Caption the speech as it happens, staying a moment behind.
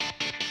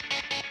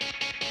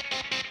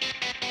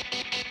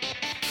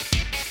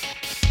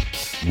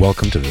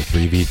Welcome to the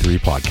 3v3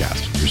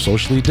 podcast, your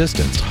socially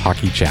distanced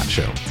hockey chat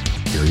show.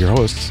 Here are your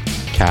hosts,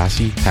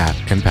 Cassie, Pat,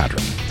 and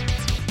Patrick.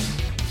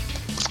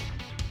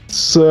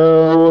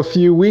 So a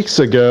few weeks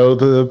ago,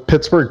 the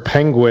Pittsburgh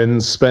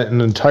Penguins spent an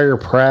entire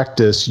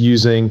practice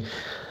using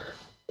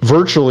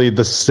virtually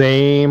the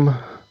same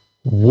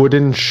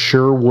wooden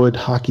Sherwood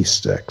hockey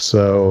stick.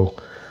 So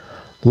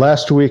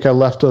last week I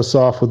left us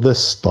off with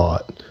this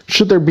thought.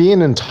 Should there be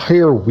an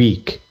entire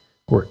week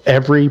where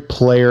every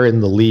player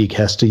in the league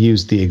has to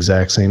use the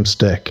exact same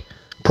stick,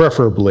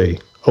 preferably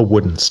a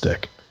wooden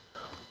stick?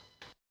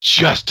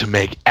 Just to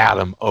make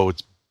Adam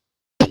Oates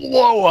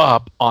blow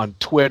up on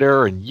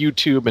Twitter and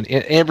YouTube and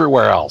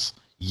everywhere else.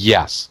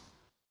 Yes.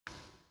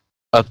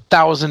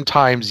 1,000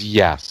 times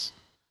yes.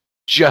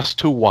 Just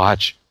to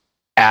watch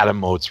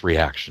Adam Oates'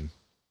 reaction.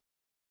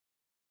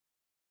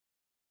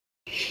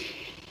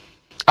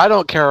 I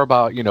don't care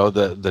about,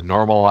 the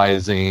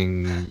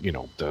normalizing,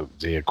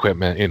 the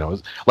equipment,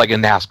 like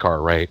in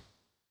NASCAR, right?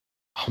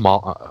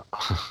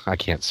 I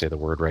can't say the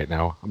word right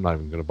now. I'm not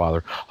even going to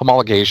bother.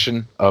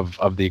 Homologation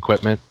of the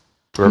equipment.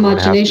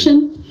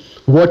 Homogenation?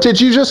 What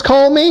did you just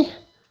call me?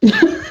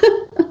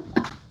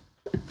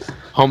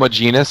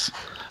 Homogeneous.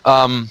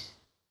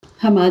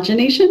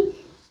 Homogenation?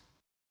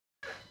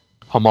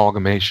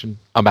 Amalgamation.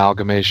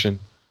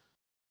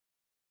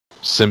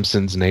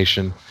 Simpsons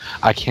Nation.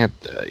 I can't,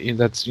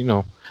 that's,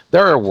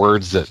 there are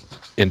words that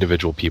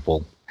individual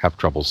people have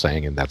trouble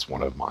saying, and that's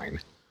one of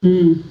mine.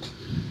 Mm.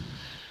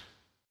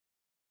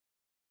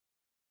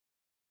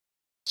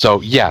 So,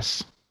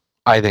 yes,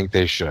 I think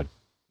they should.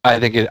 I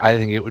think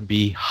it would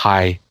be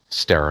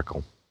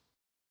hysterical.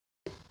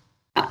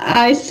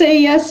 I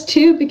say yes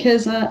too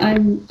because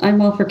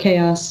I'm all for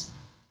chaos.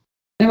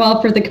 I'm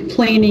all for the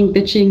complaining,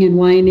 bitching, and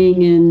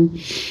whining, and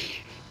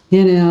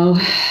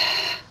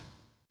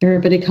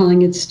everybody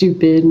calling it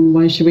stupid and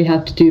why should we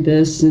have to do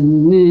this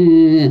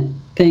and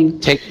thing.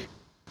 Take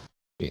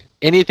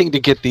anything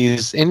to get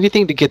these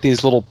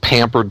little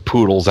pampered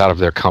poodles out of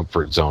their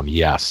comfort zone.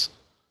 Yes.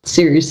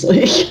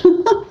 Seriously.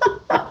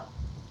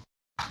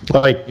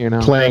 Like,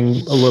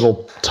 playing a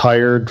little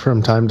tired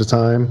from time to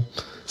time.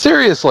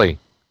 Seriously.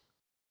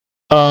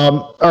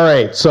 All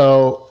right,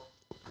 so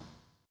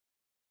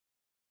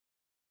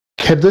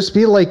could this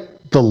be like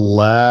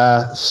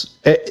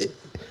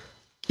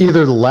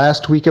either the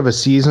last week of a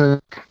season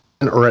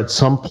or at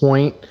some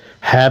point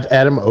have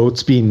Adam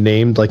Oates be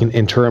named like an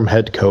interim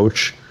head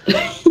coach,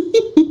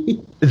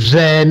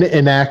 then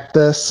enact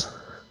this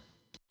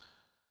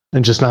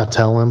and just not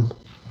tell him?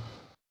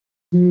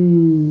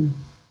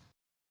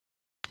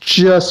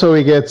 Just so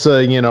he gets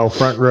a,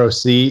 front row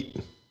seat.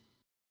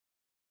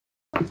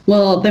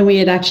 Well, then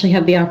we'd actually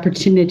have the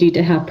opportunity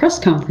to have press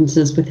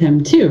conferences with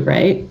him too,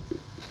 right?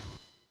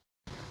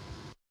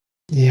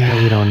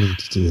 Yeah, we don't need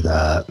to do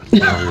that.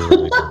 No, we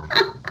really don't.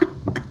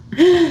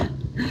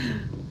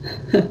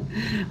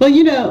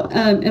 Well,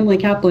 Emily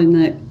Kaplan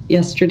that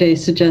yesterday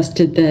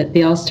suggested that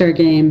the All-Star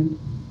game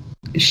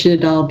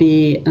should all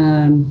be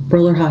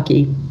roller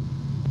hockey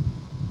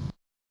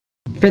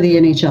for the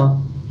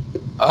NHL.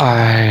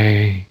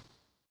 I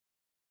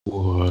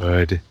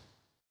would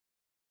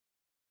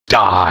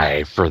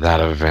die for that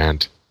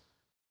event.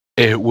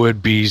 It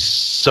would be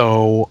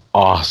so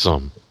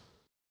awesome.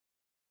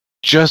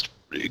 Just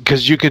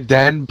because you could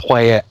then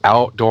play it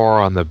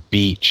outdoor on the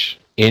beach,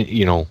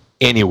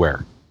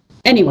 anywhere.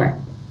 Anywhere.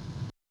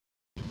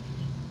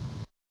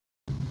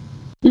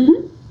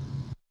 Mm-hmm.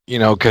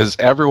 Because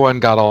everyone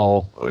got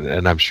all,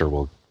 and I'm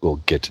sure we'll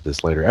get to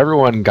this later.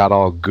 Everyone got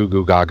all goo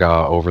goo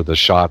gaga over the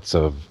shots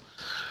of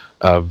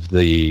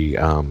the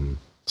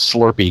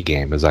Slurpee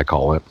game, as I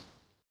call it,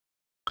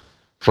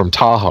 from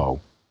Tahoe.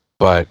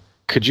 But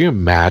could you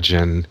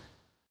imagine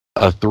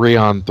a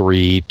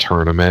 3-on-3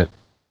 tournament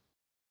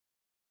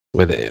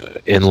with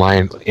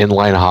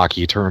inline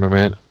hockey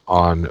tournament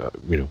on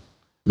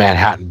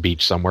Manhattan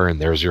Beach somewhere,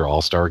 and there's your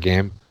All-Star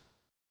game?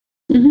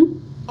 Mm-hmm.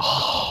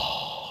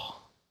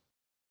 Oh,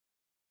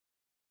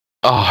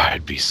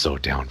 I'd be so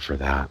down for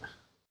that.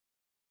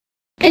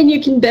 And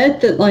you can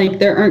bet that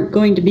there aren't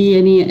going to be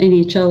any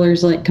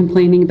NHLers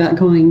complaining about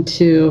going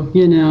to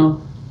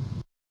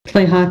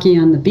play hockey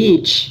on the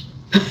beach.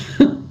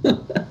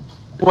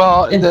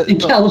 Well, in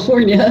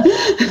California.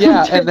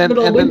 Yeah, and then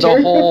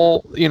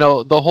the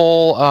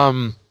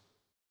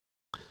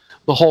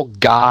whole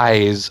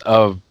guise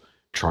of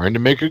trying to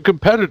make it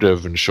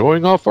competitive and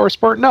showing off our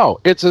sport. No,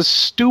 it's a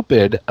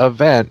stupid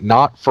event,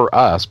 not for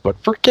us,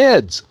 but for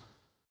kids.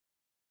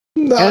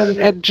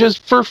 And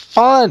just for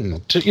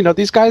fun.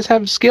 These guys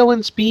have skill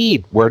and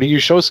speed. Where do you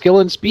show skill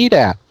and speed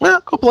at?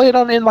 Well, go play it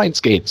on inline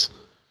skates.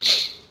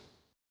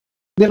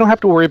 They don't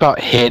have to worry about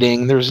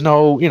hitting. There's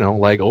no, they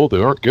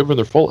aren't giving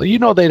their full.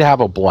 They'd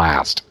have a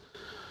blast.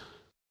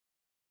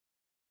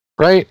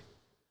 Right?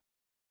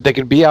 They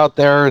could be out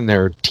there in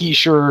their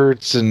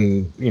t-shirts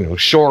and,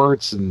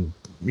 shorts and,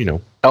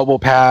 elbow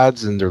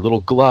pads and their little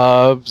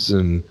gloves.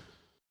 And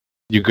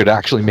you could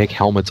actually make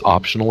helmets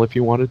optional if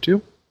you wanted to.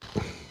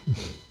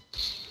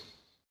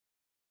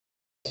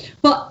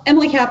 Well,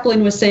 Emily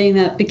Kaplan was saying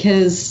that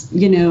because,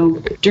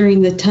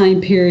 during the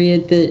time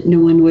period that no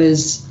one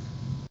was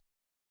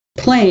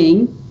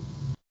playing,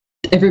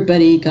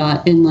 everybody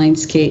got inline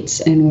skates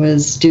and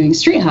was doing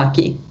street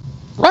hockey.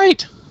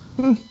 Right.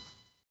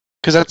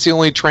 Because that's the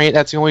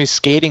only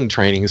skating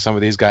training some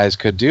of these guys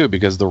could do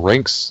because the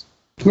rinks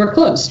were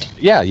closed.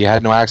 Yeah, you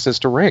had no access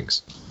to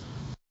rinks.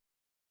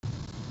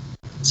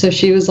 So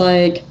she was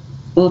like,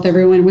 well, if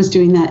everyone was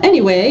doing that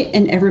anyway,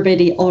 and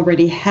everybody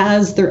already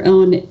has their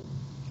own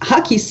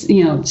hockey,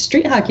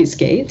 street hockey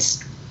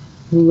skates,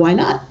 why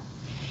not?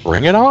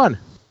 Bring it on.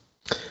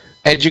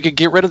 And you could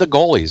get rid of the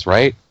goalies,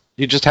 right?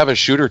 You just have a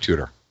shooter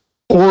tutor.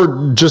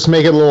 Or just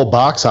make it a little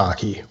box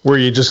hockey where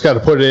you just got to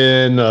put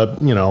in,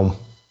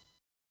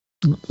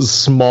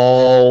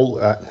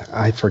 small,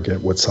 I forget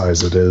what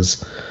size it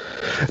is.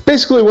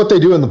 Basically what they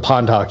do in the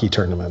pond hockey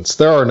tournaments.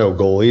 There are no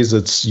goalies.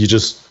 It's a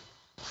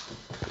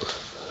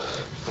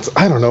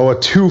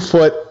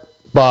 2-foot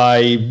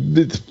by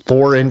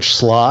 4-inch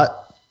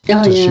slot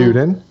to shoot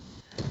in.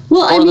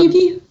 Well,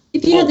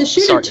 if you had the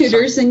shooter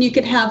tutors, then you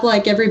could have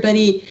like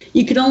everybody,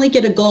 you could only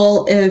get a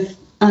goal if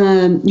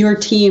your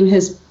team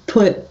has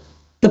put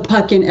the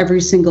puck in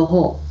every single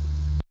hole.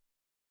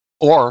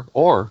 Or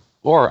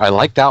I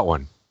like that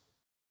one.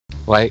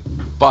 Right,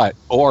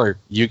 or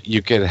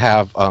you could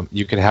have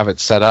it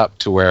set up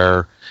to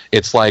where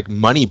it's like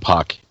Money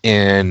Puck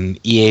in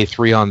EA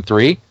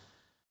 3-on-3.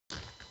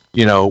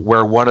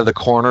 Where one of the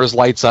corners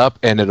lights up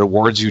and it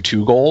awards you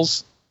 2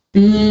 goals,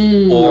 or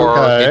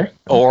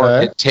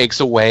it takes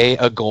away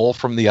a goal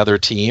from the other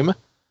team.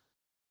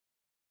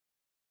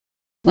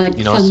 Like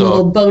fun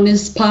little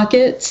bonus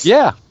pockets.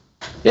 Yeah.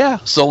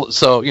 So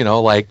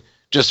like.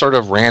 Just sort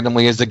of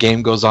randomly as the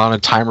game goes on, a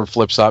timer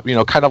flips up,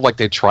 kind of like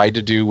they tried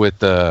to do with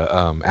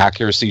the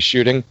accuracy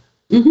shooting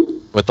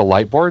with the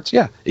light boards.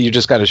 Yeah, you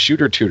just got a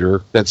shooter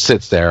tutor that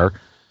sits there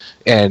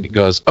and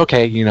goes,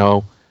 okay,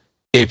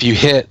 if you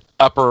hit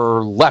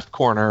upper left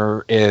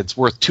corner, it's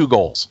worth 2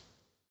 goals.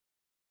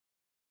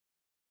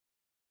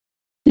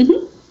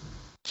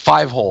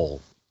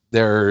 5-hole.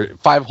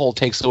 5-hole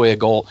takes away a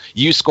goal.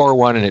 You score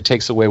 1 and it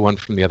takes away 1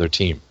 from the other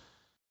team.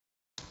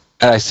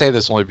 And I say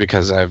this only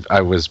because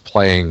I was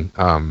playing,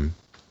 I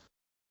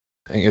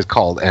think it's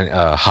called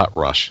Hut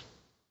Rush.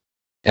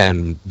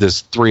 And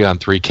this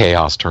 3-on-3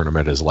 Chaos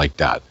tournament is like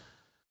that.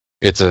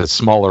 It's a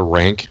smaller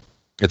rink.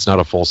 It's not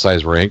a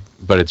full-size rink,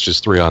 but it's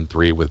just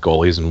 3-on-3 with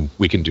goalies, and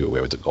we can do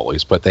away with the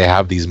goalies. But they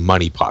have these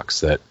money pucks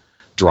that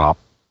drop,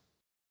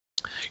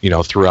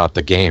 throughout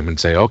the game and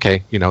say,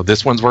 okay,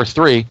 this one's worth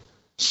 3.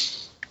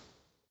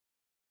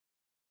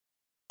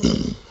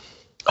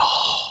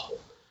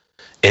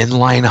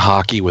 Inline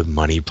hockey with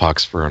money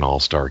pucks for an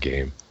all-star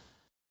game.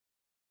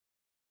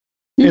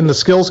 And the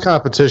skills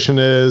competition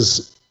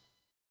is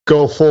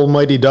go full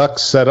Mighty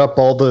Ducks, set up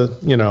all the,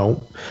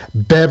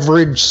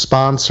 beverage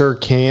sponsor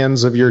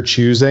cans of your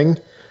choosing,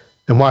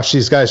 and watch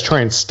these guys try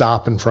and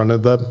stop in front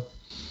of them.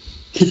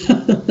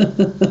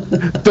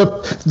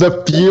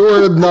 The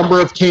fewer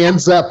number of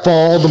cans that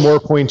fall, the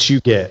more points you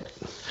get.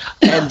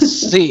 And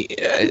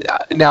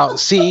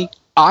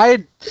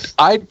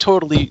I'd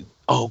totally...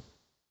 Oh,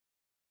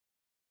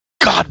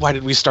 God, why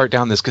did we start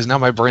down this? Because now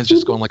my brain's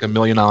just going like a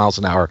million miles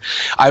an hour.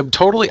 I'd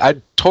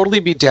totally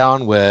be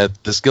down with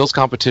the skills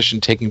competition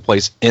taking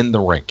place in the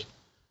rink.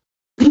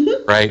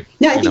 Right?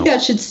 Yeah, I think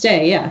that should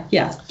stay.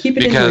 Yeah. Keep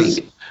it in the rink.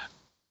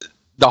 Because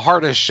the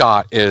hardest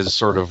shot is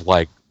sort of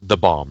like the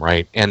bomb,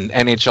 right? And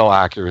NHL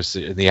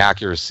accuracy, the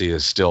accuracy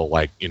is still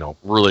like,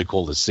 really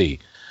cool to see.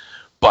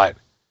 But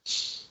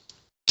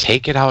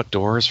take it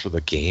outdoors for the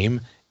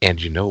game,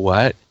 and you know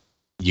what?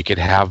 You could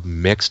have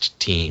mixed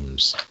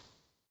teams.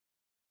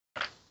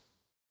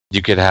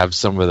 You could have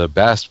some of the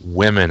best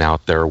women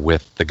out there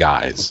with the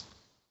guys.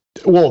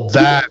 Well,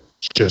 that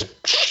just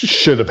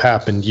should have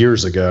happened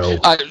years ago.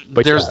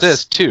 There's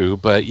this too,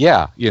 but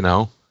yeah,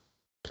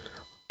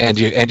 and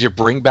you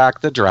bring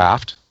back the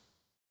draft.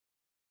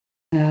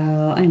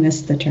 Oh, I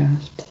miss the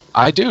draft.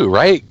 I do,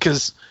 right?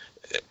 Because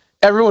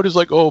everyone is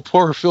like, "Oh,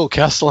 poor Phil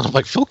Kessel," and I'm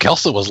like, Phil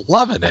Kessel was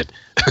loving it.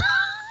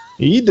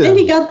 He did. And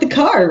he got the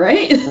car,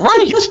 right?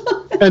 Right.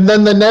 And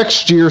then the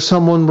next year,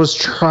 someone was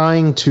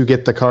trying to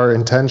get the car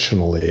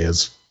intentionally,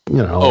 as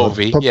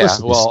Ovi, yeah.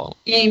 Well,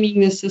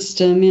 gaming the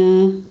system,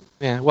 yeah.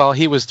 Yeah. Well,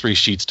 he was 3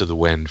 sheets to the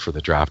wind for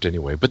the draft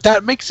anyway, but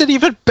that makes it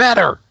even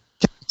better.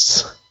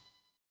 Yes.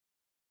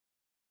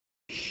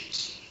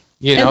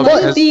 And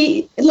let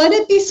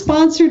it be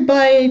sponsored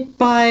by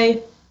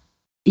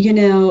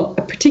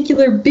a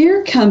particular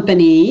beer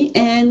company,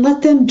 and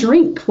let them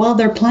drink while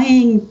they're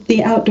playing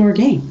the outdoor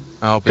game.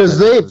 Oh, because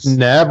they've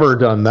never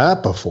done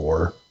that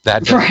before.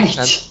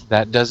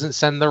 That doesn't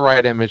send the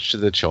right image to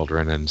the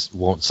children, and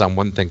won't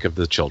someone think of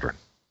the children?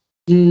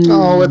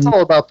 Oh, it's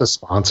all about the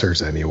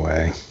sponsors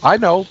anyway. I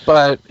know,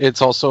 but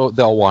it's also,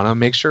 they'll want to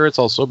make sure it's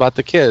also about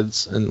the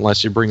kids.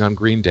 Unless you bring on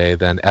Green Day,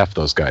 then F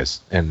those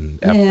guys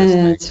and F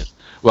this thing.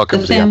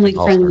 Welcome the to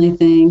family-friendly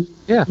thing.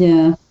 Yeah.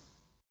 Yeah.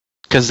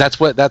 Because that's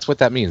what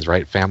that means,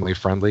 right? Family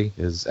friendly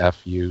is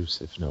FU.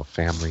 If no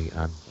family,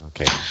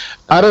 okay.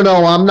 I don't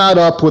know. I'm not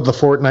up with the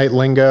Fortnite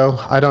lingo.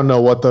 I don't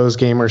know what those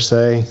gamers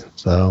say.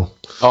 So.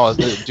 Oh,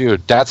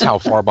 dude, that's how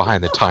far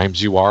behind the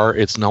times you are.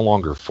 It's no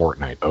longer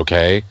Fortnite,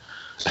 okay?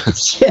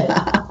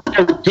 Yeah.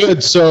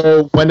 Good.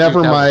 So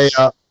whenever my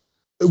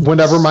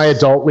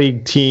adult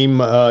league team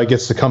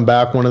gets to come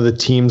back, one of the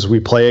teams we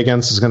play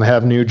against is going to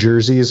have new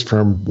jerseys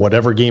from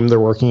whatever game they're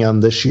working on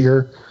this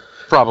year.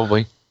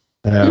 Probably.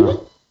 Yeah.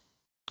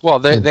 Well,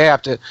 they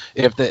have to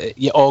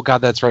oh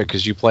god, that's right,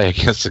 because you play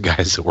against the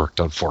guys that worked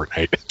on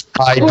Fortnite.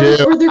 I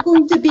do. Or they're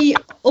going to be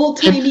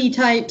old-timey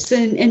types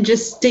and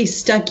just stay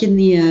stuck in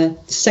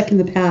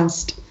the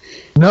past.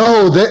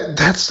 No,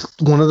 that's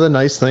one of the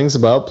nice things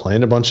about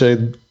playing a bunch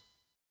of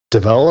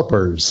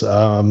developers.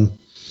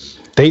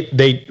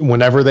 They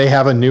whenever they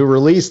have a new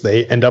release,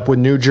 they end up with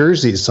new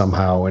jerseys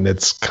somehow, and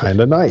it's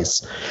kind of nice.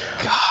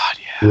 God,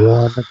 yeah.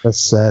 One of the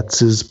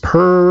sets is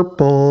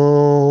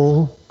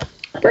purple.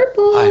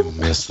 Purple. I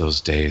miss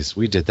those days.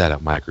 We did that at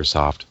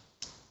Microsoft.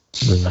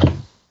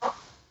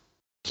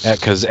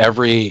 Because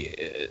every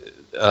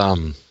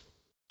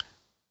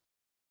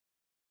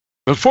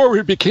before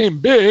we became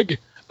big,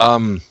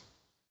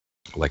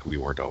 like we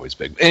weren't always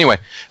big. Anyway,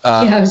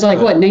 yeah, it was like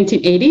what,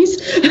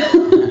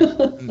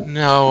 1980s?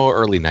 No,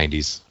 early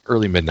 90s,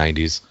 early mid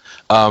 90s.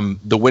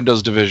 The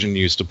Windows division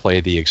used to play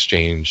the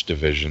Exchange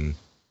division,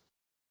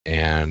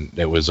 and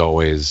it was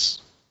always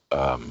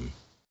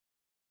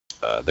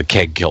the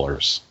keg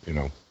killers,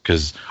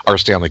 because our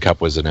Stanley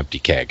Cup was an empty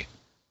keg.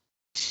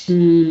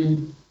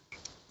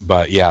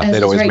 But yeah,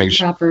 they'd always make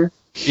sure.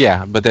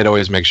 Yeah, but they'd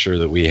always make sure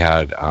that we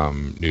had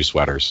new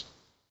sweaters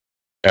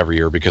every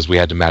year because we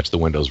had to match the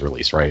Windows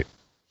release, right?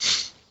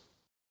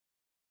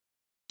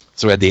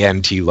 So we had the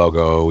NT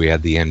logo, we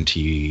had the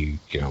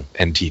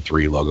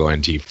NT3 logo,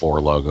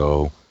 NT4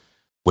 logo,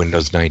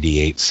 Windows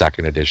 98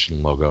 second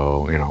edition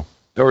logo.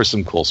 There were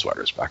some cool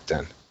sweaters back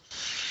then.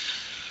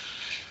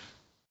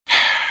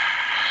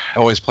 I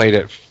always played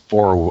it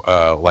for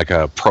like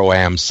a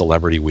Pro-Am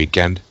celebrity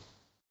weekend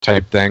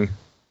type thing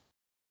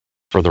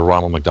for the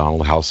Ronald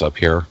McDonald House up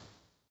here.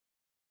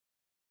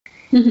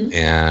 Mm-hmm.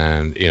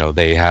 And,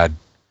 they had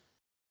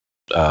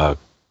a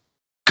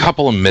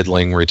couple of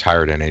middling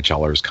retired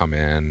NHLers come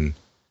in.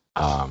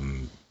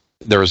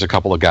 There was a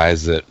couple of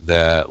guys that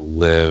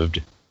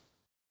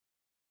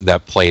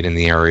played in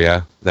the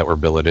area that were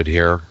billeted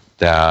here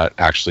that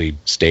actually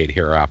stayed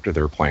here after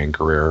their playing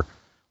career.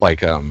 Like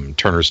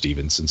Turner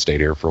Stevenson stayed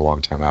here for a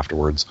long time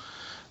afterwards.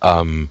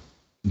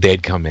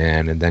 They'd come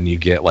in, and then you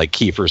get like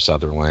Kiefer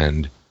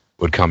Sutherland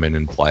would come in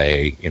and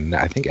play, and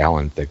I think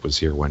Alan Thicke was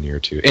here one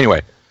year too.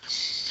 Anyway,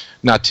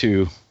 not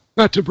to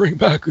bring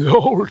back the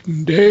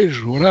olden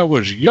days when I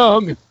was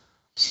young.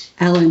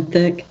 Alan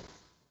Thicke.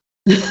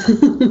 Yeah,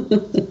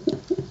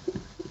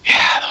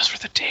 those were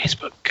the days.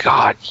 But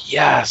God,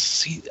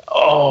 yes.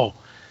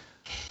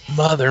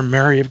 Mother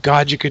Mary of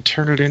God, you could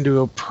turn it into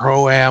a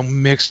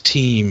Pro-Am mixed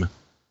team.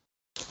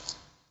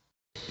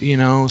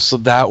 So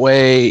that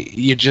way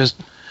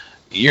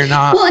you're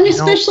not. Well, and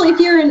especially if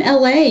you're in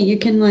LA, you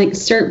can like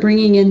start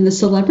bringing in the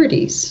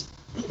celebrities.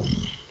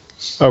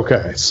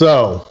 Okay,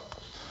 so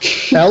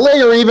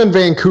LA or even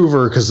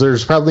Vancouver, because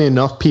there's probably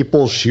enough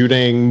people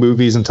shooting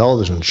movies and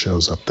television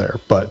shows up there.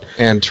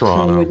 And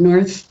Toronto. Hollywood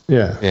North.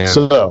 Yeah.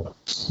 So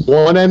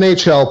one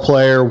NHL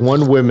player,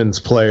 one women's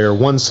player,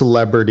 one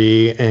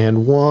celebrity,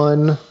 and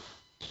one,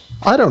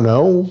 I don't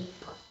know,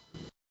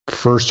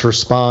 first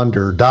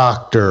responder,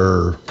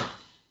 doctor.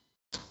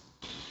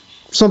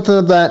 Something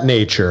of that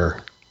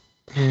nature.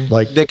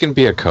 Like they can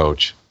be a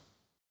coach.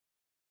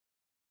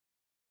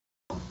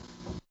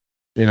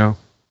 You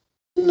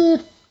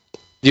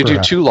do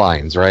 2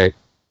 lines, right?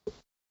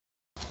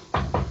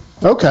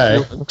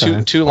 Okay.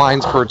 Two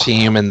lines per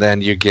team, and then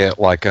you get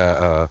like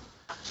a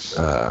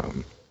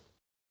first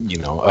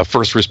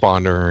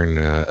responder and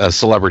a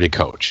celebrity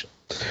coach.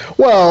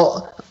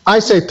 Well, I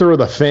say throw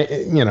a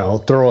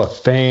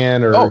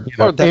fan or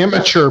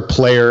amateur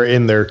player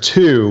in there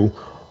too.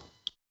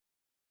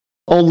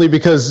 Only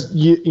because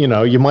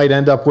you might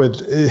end up with,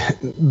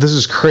 this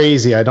is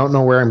crazy. I don't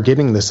know where I'm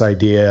getting this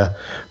idea,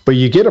 but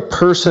you get a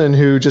person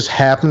who just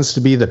happens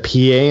to be the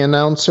PA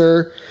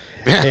announcer,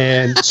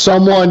 and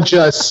someone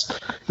just,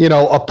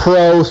 a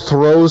pro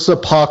throws a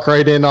puck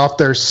right in off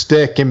their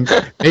stick, and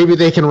maybe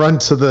they can run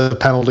to the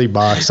penalty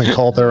box and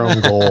call their own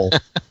goal.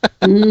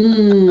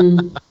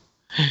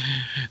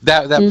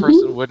 That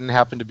person wouldn't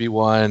happen to be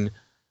one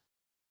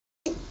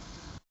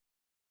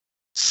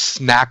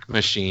snack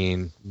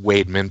machine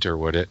Wade Minter,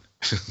 would it?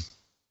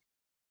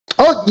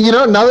 Oh,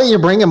 now that you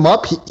bring him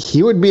up,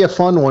 he would be a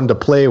fun one to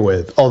play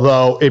with,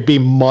 although it'd be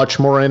much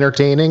more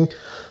entertaining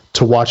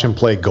to watch him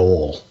play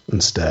goal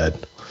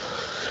instead.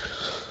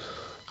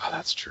 Oh,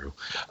 that's true.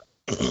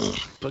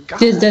 But God,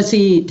 does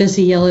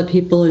he yell at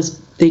people as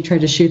they try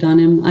to shoot on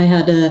him? I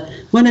had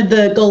one of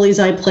the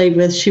goalies I played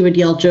with, she would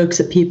yell jokes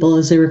at people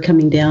as they were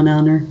coming down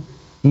on her.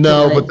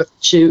 No, but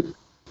shoot.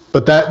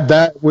 But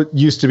that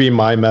used to be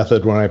my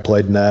method when I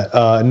played net.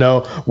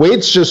 No,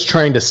 Wade's just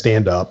trying to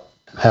stand up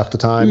half the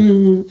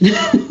time.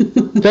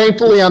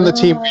 Thankfully, on the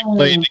team we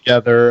played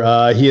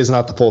together, he is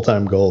not the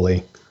full-time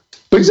goalie.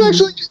 But he's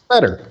actually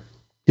better.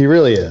 He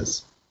really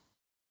is.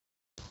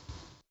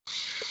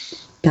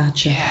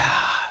 Gotcha.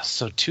 Yeah.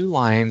 So 2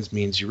 lines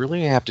means you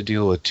really have to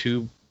deal with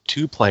two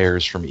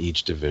players from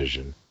each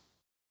division.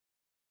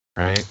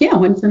 Right? Yeah,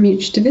 1 from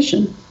each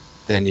division.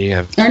 Then you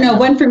have... Or no,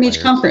 1 from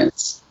each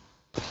conference.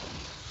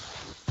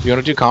 You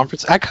want to do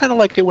conference? I kind of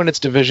like it when it's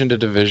division to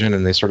division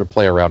and they sort of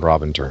play a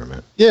round-robin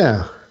tournament.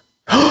 Yeah.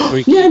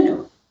 Yeah,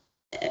 no.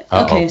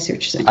 Okay, I see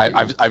what you're saying.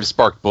 I've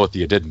sparked both of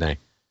you, didn't I?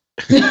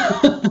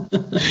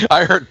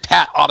 I heard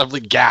Pat audibly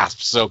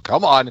gasp, so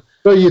come on.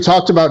 So you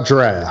talked about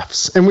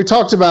drafts, and we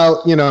talked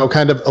about,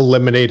 kind of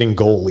eliminating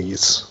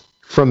goalies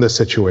from this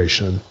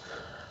situation.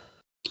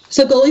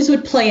 So goalies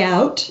would play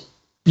out?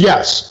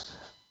 Yes.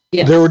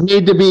 There would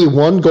need to be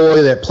one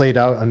goalie that played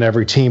out on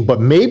every team,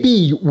 but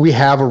maybe we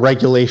have a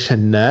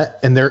regulation net,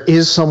 and there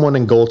is someone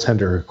in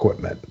goaltender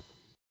equipment.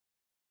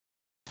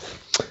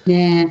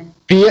 Yeah.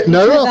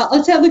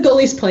 Let's have the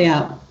goalies play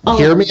out.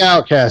 Hear me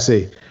out,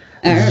 Cassie.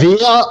 Right.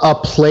 Via a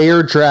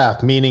player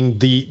draft, meaning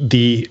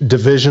the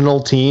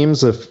divisional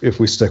teams, if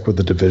we stick with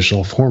the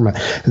divisional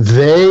format,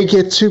 they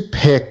get to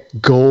pick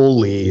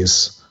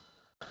goalies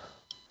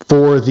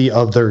for the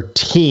other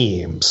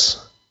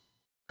teams.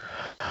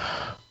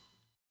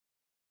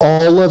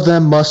 All of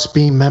them must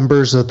be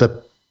members of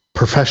the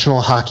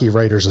Professional Hockey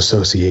Writers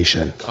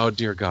Association. Oh,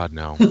 dear God,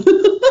 no.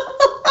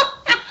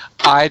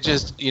 I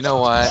just, you know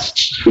what?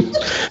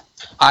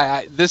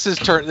 This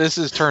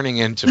is turning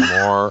into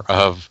more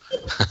of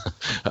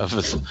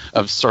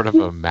sort of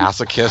a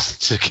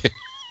masochistic,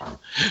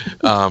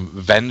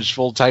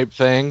 vengeful type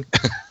thing.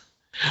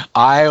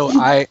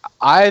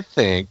 I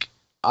think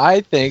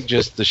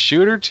just the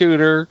shooter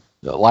tutor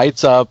that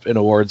lights up and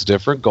awards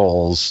different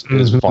goals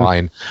is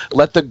fine.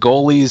 Let the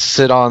goalies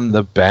sit on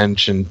the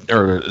bench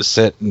or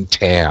sit and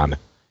tan,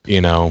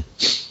 for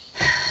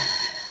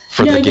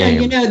the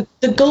game. The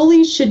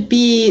goalies should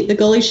be the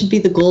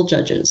goal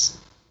judges.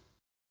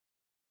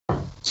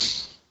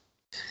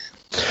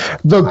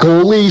 The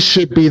goalies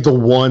should be the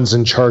ones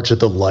in charge of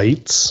the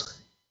lights.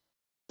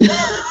 Okay.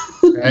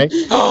 They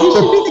should be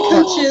the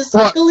coaches.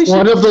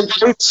 One of the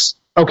lights.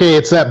 Okay,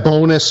 it's that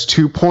bonus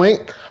 2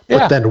 point,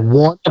 but then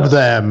one of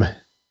them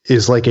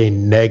is like a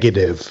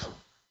negative.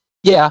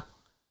 Yeah.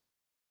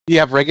 You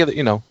have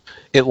regular,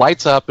 it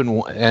lights up,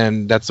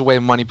 and that's the way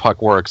Money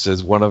Puck works.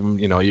 Is one of them,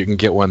 you can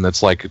get one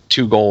that's like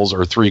 2 goals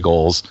or 3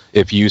 goals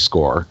if you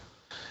score.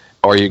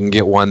 Or you can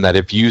get one that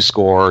if you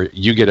score,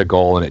 you get a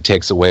goal and it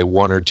takes away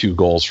 1 or 2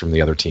 goals from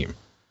the other team.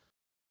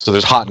 So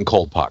there's hot and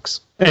cold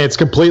pucks. And it's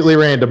completely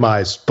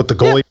randomized, but the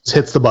goalie just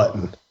hits the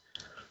button.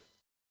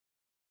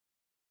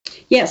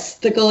 Yes,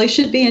 the goalie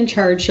should be in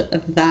charge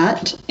of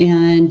that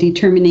and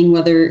determining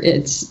whether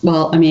it's,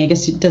 I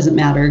guess it doesn't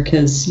matter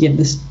because you have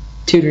this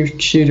tutor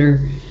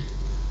shooter.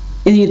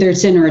 And either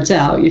it's in or it's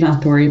out. You don't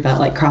have to worry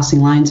about crossing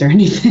lines or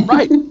anything.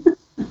 Right.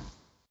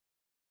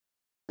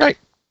 Right.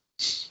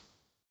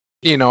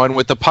 And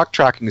with the puck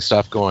tracking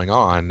stuff going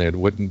on, it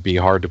wouldn't be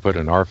hard to put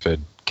an RFID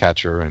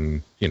catcher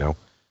and,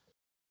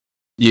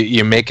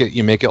 you make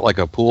it like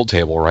a pool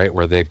table, right?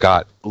 Where they've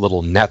got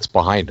little nets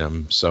behind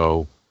them.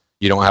 So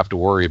you don't have to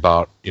worry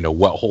about,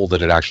 what hole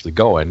did it actually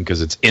go in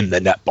because it's in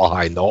the net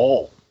behind the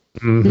hole.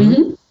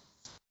 Mm-hmm.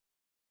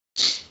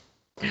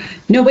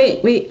 No,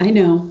 wait, I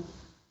know.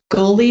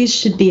 Goalies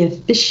should be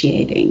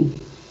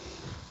officiating.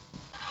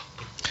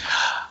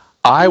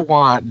 I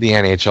want the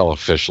NHL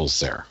officials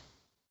there.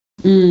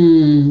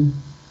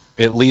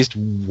 At least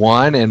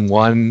one, and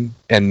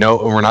no,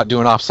 we're not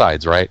doing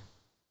offsides, right?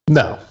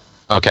 No.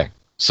 Okay.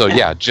 So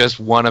just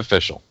one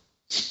official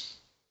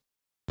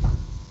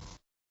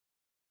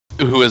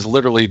who is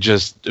literally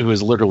just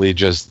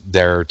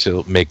there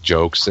to make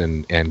jokes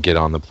and get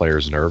on the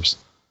players' nerves.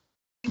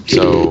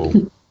 So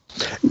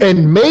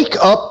and make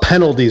up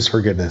penalties,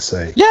 for goodness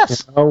sake.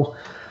 Yes.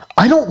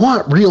 I don't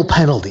want real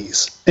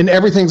penalties, and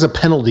everything's a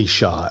penalty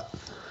shot.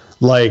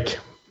 Usually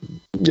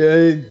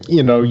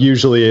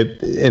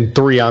in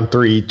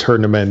 3-on-3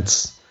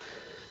 tournaments,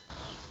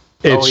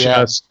 it's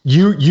just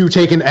you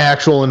take an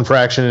actual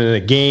infraction in a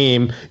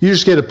game, you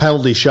just get a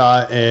penalty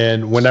shot,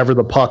 and whenever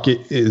the puck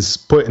is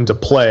put into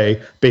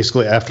play,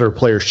 basically after a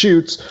player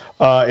shoots,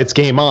 it's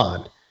game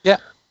on. Yeah.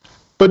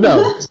 But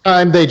no, this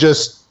time they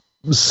just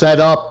set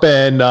up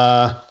and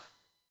the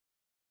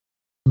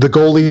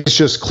goalie's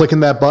just clicking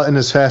that button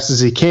as fast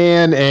as he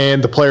can,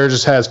 and the player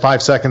just has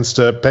 5 seconds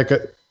to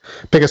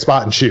pick a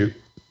spot and shoot.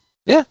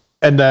 Yeah.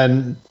 And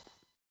then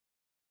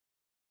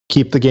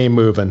keep the game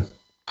moving.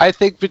 I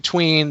think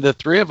between the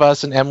 3 of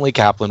us and Emily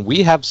Kaplan,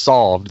 we have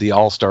solved the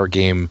All-Star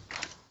Game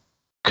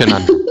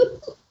conundrum.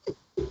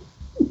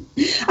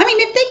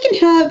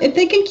 If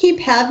they can keep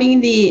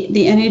having the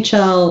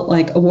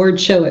NHL award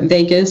show at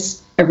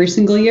Vegas every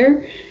single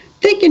year,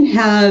 they can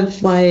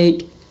have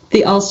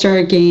the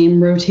All-Star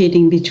Game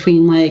rotating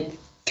between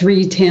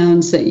 3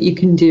 towns that you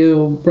can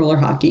do roller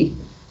hockey.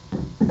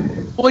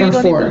 Well,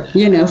 or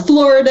 4,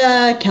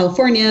 Florida,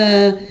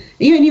 California.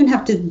 You don't even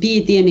have to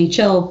be at the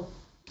NHL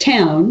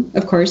town,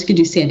 of course. You could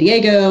do San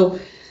Diego,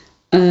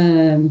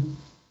 that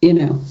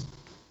You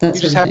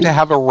just have to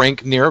have a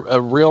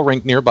real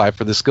rink nearby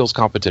for the skills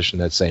competition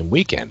that same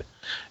weekend,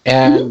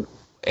 and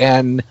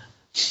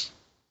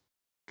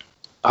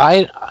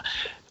I've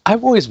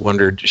always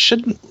wondered,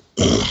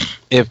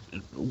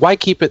 why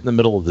keep it in the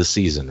middle of the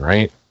season,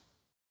 right?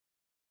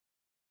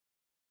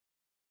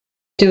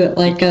 Do it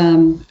like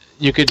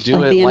you could do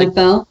like it the like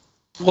NFL.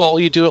 Well,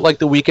 you do it like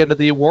the weekend of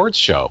the awards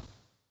show.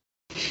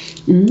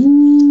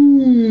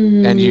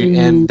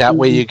 And that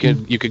way you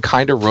could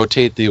kind of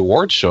rotate the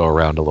awards show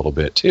around a little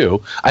bit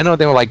too. I know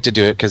they would like to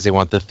do it because they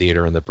want the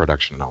theater and the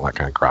production and all that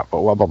kind of crap.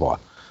 But blah blah blah.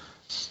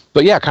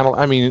 But yeah, kind of.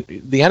 I mean,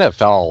 the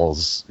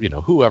NFL's.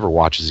 Whoever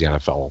watches the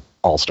NFL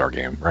All-Star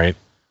Game, right?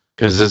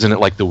 Because isn't it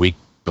like the week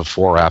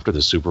before or after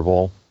the Super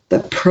Bowl? The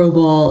Pro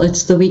Bowl.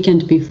 It's the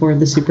weekend before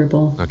the Super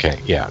Bowl. Okay,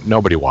 yeah.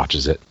 Nobody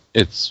watches it.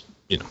 It's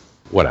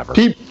whatever.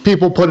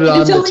 People put it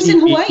on It's the always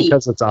in TV Hawaii.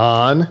 because it's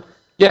on.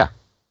 Yeah.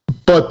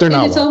 But they're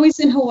not. And it's always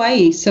in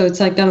Hawaii, so it's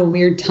like got a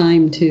weird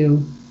time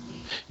too.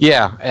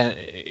 Yeah,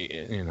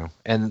 and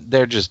and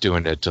they're just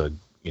doing it to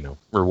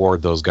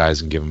reward those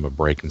guys and give them a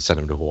break and send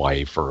them to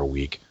Hawaii for a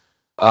week.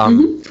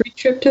 Free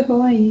trip to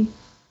Hawaii.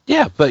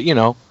 Yeah, but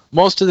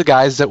most of the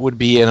guys that would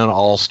be in an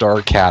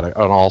all-star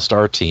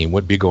team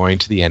would be going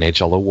to the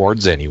NHL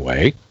awards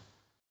anyway.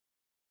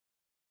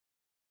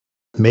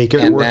 Make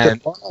it worth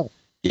it.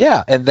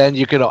 Yeah, and then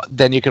you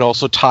could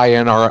also tie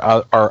in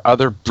our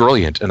other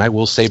brilliant, and I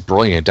will say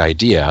brilliant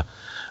idea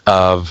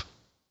of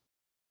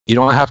you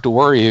don't have to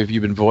worry if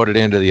you've been voted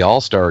into the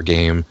All-Star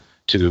game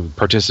to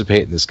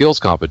participate in the skills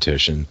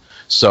competition.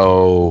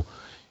 So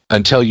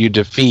until you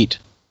defeat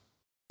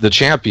the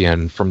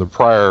champion from the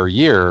prior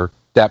year,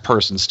 that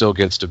person still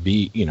gets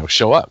to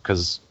show up,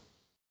 because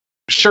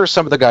sure,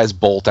 some of the guys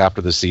bolt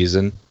after the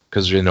season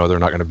because they're not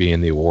going to be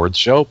in the awards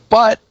show,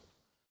 but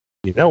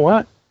you know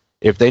what?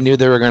 If they knew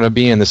they were going to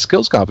be in the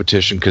skills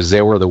competition because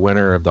they were the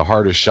winner of the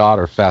hardest shot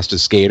or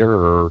fastest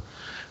skater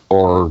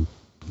or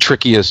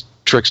trickiest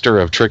trickster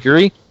of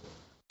trickery,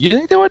 you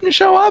think they wouldn't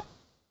show up?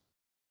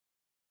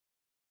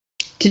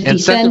 To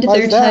defend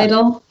their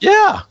title?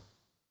 Yeah.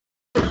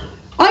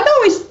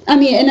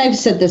 And I've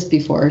said this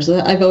before, so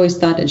I've always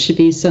thought it should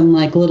be some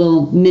like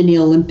little mini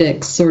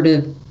Olympics sort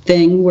of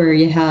thing where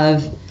you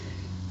have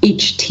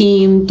each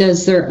team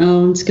does their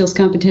own skills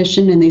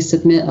competition and they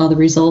submit all the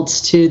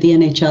results to the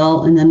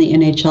NHL, and then the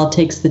NHL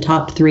takes the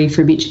top 3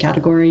 from each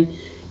category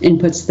and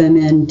puts them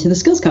into the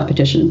skills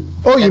competition.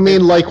 Oh, you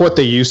mean like what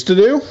they used to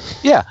do?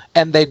 Yeah,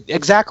 and they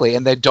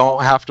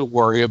don't have to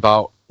worry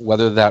about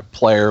whether that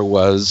player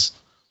was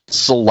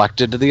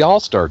selected to the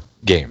All-Star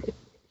game.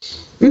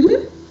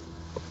 Mm-hmm.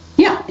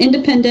 Yeah,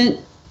 independent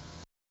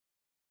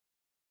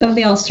of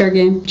the All-Star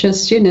game.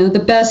 Just,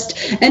 the best.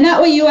 And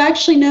that way you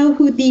actually know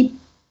who the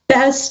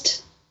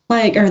best,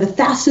 or the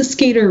fastest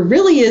skater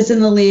really is in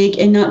the league,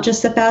 and not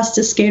just the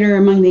fastest skater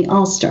among the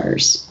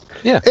All-Stars.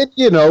 Yeah. And,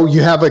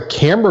 you have a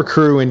camera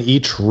crew in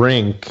each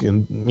rink,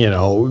 and,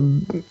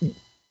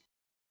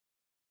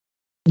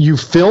 you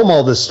film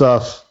all this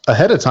stuff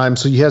ahead of time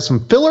so you have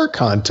some filler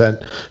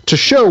content to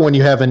show when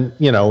you have an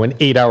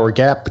 8-hour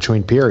gap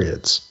between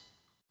periods.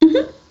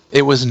 Mm-hmm.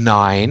 It was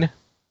 9.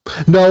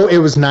 No, it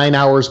was 9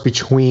 hours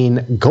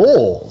between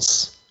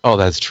goals. Oh,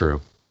 that's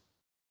true.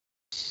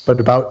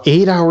 But about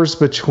 8 hours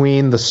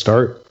between the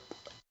start.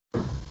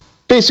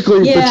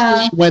 Basically,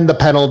 between when the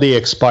penalty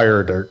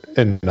expired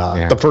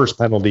the first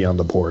penalty on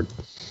the board.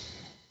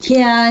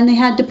 Yeah, and they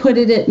had to put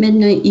it at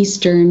midnight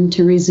Eastern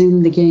to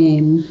resume the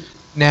game.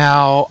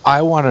 Now,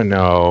 I want to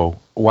know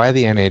why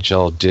the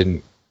NHL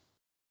didn't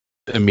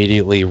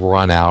immediately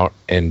run out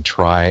and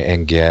try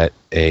and get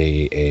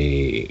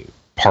a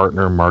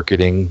partner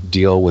marketing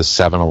deal with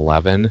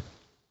 7-Eleven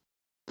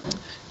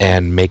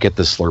and make it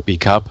the Slurpee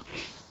Cup,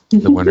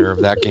 the winner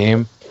of that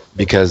game,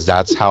 because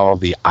that's how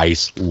the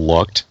ice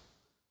looked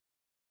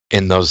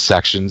in those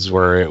sections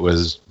where it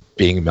was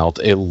being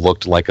melted. It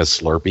looked like a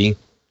Slurpee.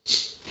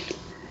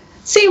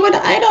 See, what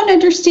I don't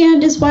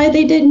understand is why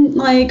they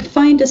didn't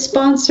find a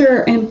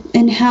sponsor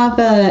and have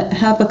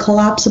a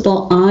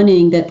collapsible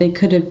awning that they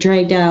could have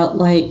dragged out,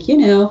 like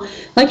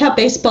how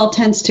baseball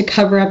tends to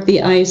cover up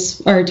the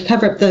ice or to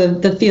cover up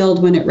the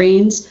field when it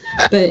rains,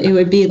 but it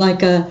would be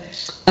like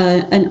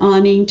an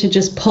awning to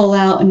just pull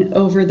out and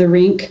over the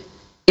rink,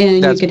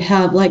 and you could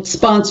have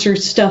sponsor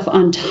stuff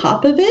on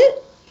top of it.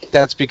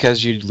 That's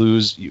because you'd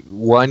lose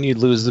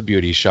the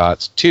beauty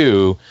shots.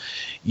 2,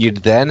 you'd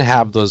then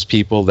have those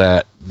people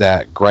that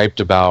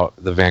griped about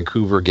the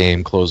Vancouver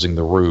game closing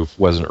the roof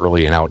wasn't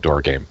really an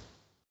outdoor game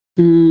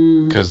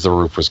because the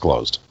roof was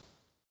closed.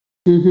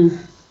 Mm-hmm.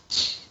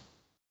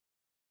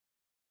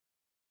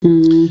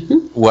 Mm-hmm.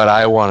 What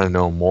I want to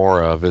know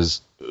more of is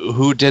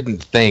who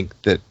didn't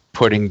think that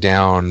putting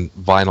down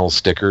vinyl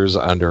stickers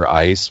under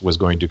ice was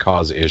going to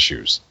cause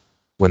issues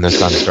when the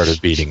sun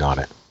started beating on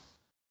it.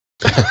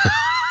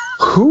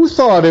 Who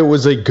thought it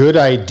was a good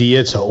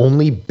idea to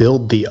only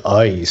build the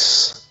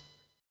ice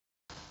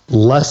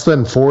less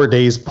than 4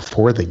 days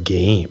before the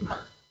game?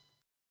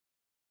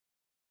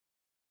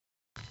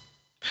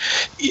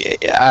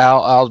 Yeah,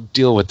 I'll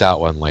deal with that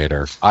one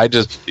later. I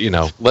just,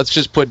 let's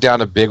just put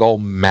down a big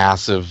old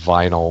massive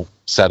vinyl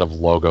set of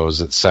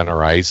logos at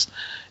center ice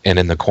and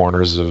in the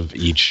corners of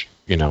each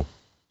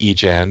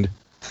end,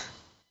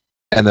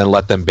 and then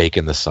let them bake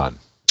in the sun.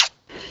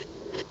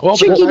 Well,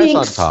 the nice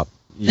on top.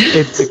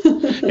 It's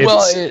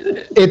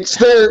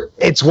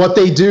what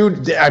they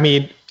do. I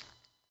mean,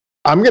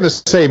 I'm going to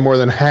say more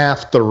than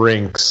half the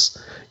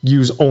rinks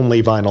use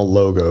only vinyl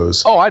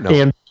logos. Oh, I know.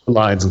 And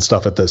lines and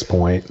stuff at this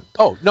point.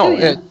 Oh, no.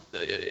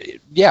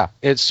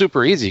 It's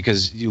super easy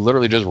because you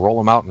literally just roll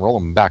them out and roll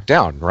them back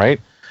down,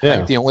 right? Yeah. I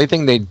think the only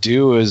thing they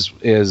do is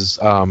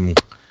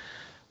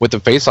with the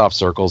face-off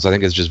circles, I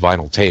think it's just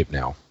vinyl tape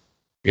now.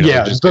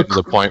 Just get to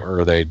the point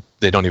where they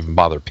don't even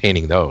bother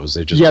painting those.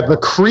 They just the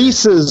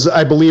creases,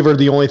 I believe, are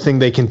the only thing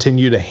they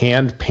continue to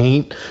hand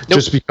paint. Nope.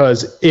 Just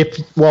because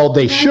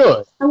they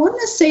should. I want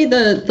to say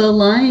the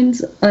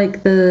lines,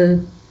 like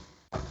the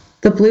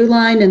blue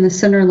line and the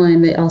center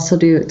line, they also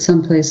do at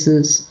some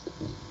places.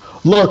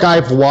 Look,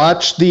 I've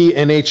watched the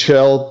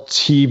NHL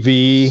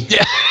TV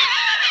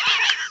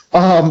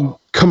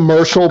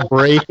commercial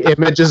break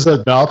images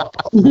enough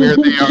where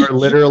they are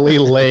literally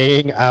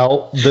laying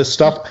out this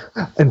stuff.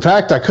 In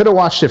fact, I could have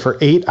watched it for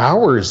 8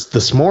 hours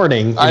this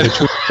morning in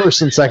between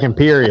first and second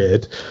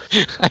period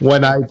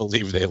when I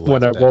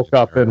woke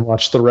up and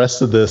watched the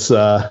rest of this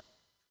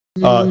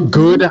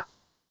good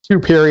 2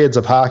 periods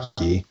of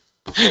hockey.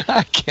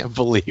 I can't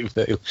believe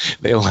they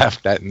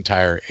left that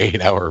entire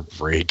 8-hour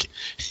break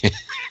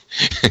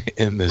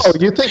in this. Oh,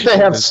 you think they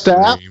have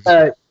staff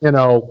that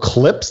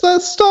clips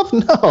that stuff?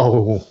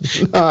 No,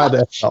 not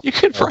at all. You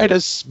could write a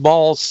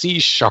small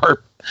C#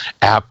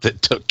 app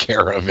that took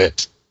care of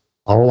it.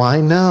 Oh, I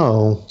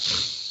know.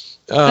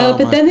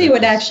 But then they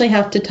would actually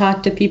have to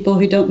talk to people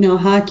who don't know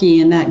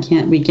hockey, and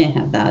we can't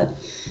have that.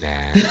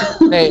 Nah,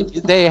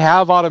 they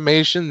have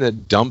automation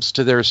that dumps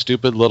to their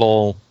stupid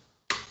little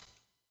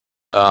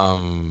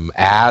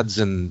ads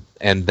and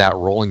that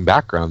rolling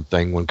background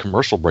thing when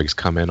commercial breaks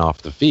come in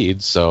off the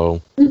feed.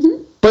 So,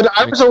 but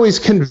I was always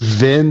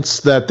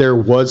convinced that there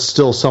was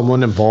still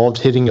someone involved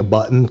hitting a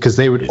button because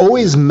they would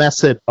always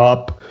mess it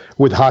up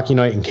with Hockey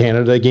Night in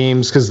Canada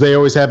games because they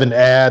always have an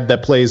ad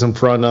that plays in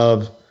front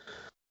of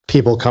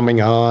people coming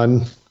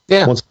on.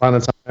 Yeah, once upon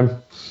a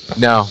time.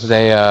 No,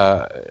 they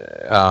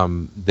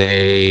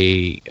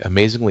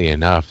amazingly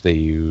enough they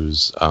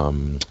use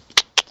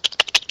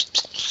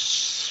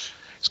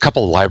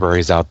couple of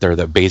libraries out there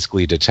that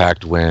basically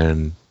detect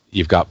when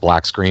you've got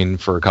black screen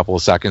for a couple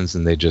of seconds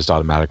and they just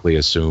automatically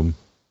assume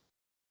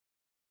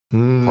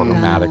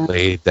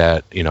automatically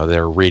that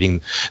they're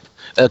reading.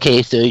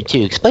 Okay, so to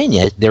explain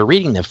it, they're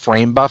reading the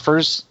frame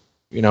buffers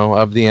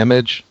of the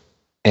image,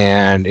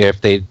 and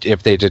if they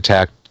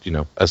detect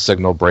a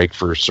signal break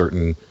for a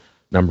certain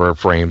number of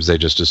frames, they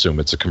just assume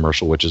it's a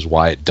commercial, which is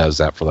why it does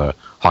that for the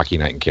Hockey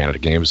Night in Canada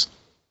games,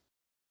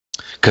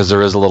 because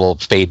there is a little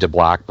fade to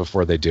black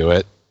before they do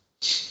it.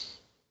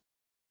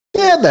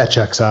 Yeah, that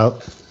checks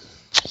out.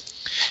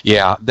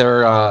 Yeah,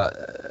 they're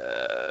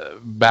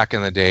back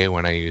in the day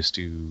when I used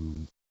to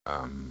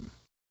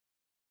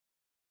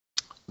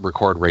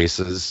record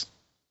races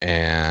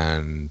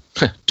and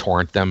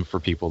torrent them for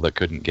people that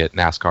couldn't get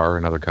NASCAR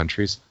in other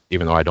countries.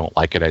 Even though I don't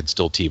like it, I'd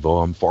still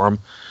TiVo them for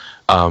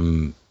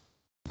them.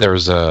 There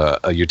was a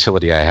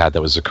utility I had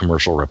that was a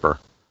commercial ripper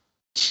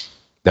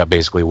that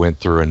basically went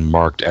through and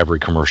marked every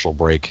commercial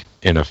break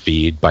in a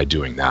feed by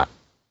doing that.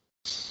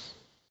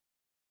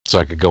 So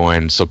I could go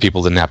in so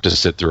people didn't have to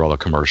sit through all the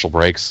commercial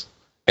breaks.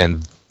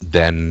 And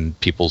then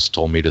people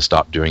told me to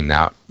stop doing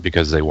that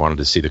because they wanted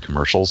to see the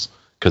commercials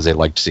because they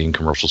liked seeing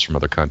commercials from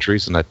other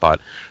countries. And I thought,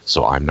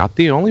 so I'm not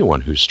the only one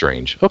who's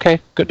strange.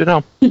 Okay, good to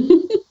know.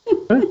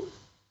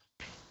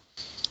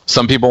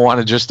 Some people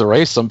wanted just the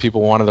race. Some people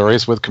wanted the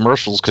race with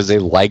commercials because they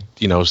liked,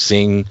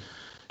 seeing,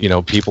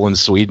 people in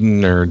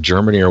Sweden or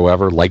Germany or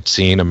wherever liked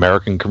seeing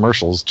American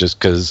commercials just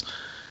because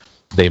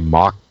they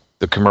mocked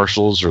the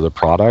commercials or the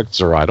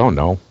products, or I don't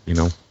know,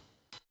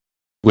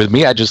 With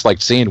me, I just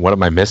like seeing what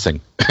am I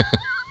missing.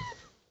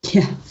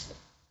 Yeah.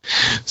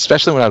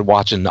 Especially when I'd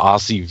watch an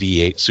Aussie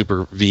V8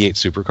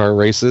 supercar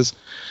races,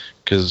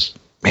 because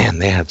man,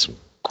 they had some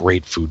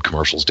great food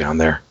commercials down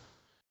there.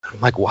 I'm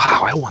like,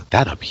 wow, I want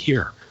that up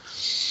here.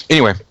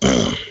 Anyway,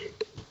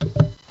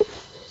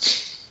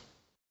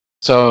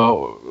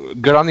 so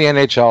good on the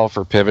NHL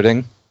for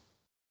pivoting.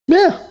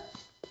 Yeah.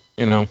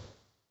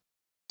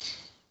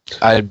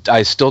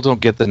 I still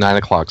don't get the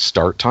 9:00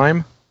 start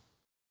time.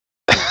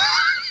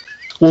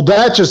 Well,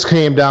 that just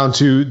came down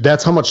to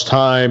that's how much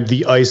time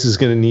the ice is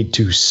going to need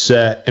to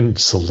set and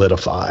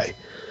solidify.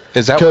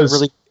 Is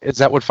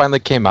that what finally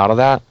came out of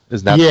that?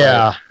 Is that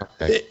yeah?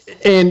 Okay.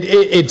 And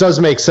it does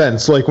make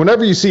sense. Like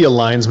whenever you see a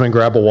linesman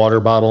grab a water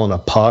bottle and a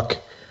puck,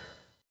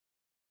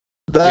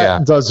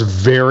 that does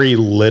very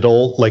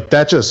little. Like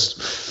that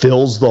just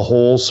fills the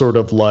hole, sort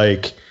of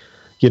like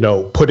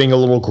putting a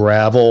little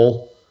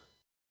gravel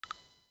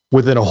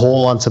within a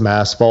hole on some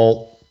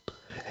asphalt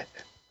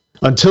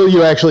until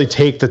you actually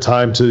take the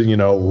time to,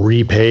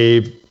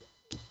 repave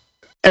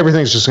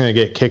everything's just going to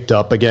get kicked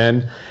up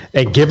again.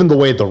 And given the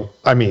way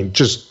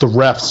just the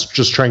refs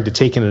just trying to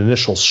take an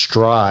initial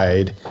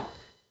stride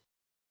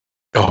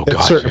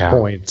at certain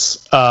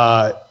points,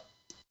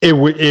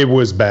 it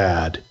was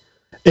bad.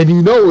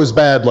 And it was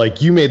bad.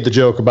 Like, you made the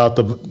joke about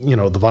the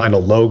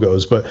vinyl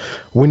logos, but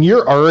when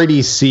you're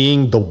already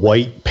seeing the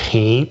white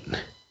paint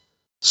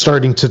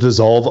starting to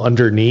dissolve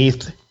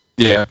underneath,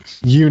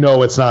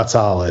 it's not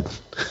solid.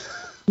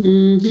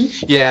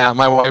 Mm-hmm. Yeah,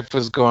 my wife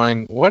was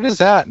going, "What is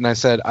that?" And I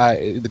said,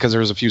 because there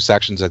was a few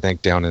sections, I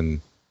think, down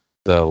in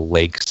the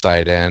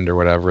lakeside end or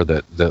whatever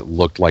that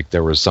looked like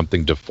there was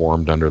something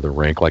deformed under the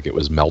rink, like it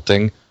was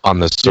melting on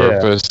the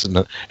surface.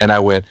 Yeah. And I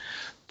went,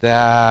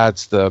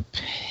 "That's the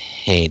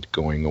paint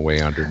going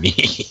away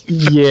underneath."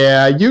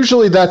 Yeah,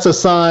 usually that's a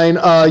sign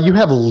you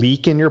have a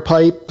leak in your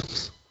pipe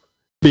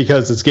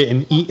because it's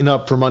getting eaten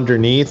up from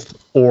underneath,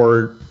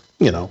 or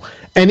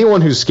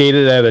anyone who's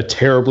skated at a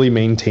terribly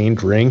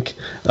maintained rink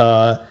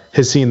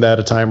has seen that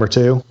a time or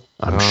two,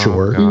 I'm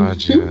sure.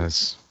 God,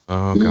 yes.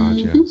 Oh, God,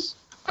 yes.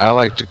 I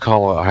like to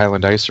call a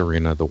Highland Ice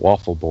Arena the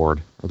waffle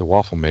board, or the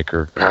waffle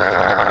maker.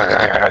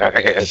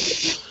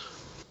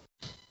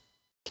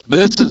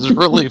 This is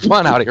really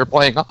fun out here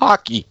playing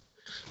hockey.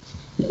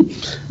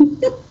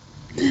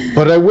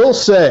 But I will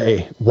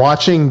say,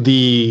 watching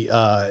the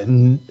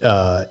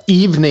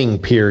evening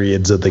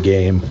periods of the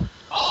game,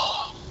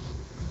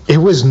 it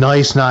was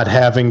nice not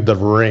having the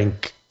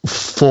rink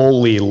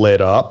fully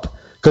lit up,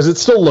 because it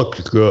still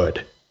looked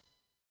good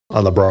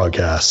on the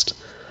broadcast.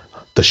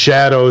 The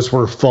shadows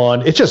were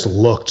fun. It just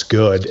looked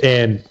good.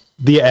 And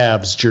the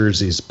Avs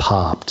jerseys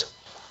popped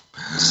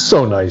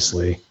so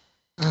nicely.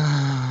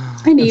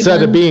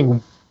 Instead of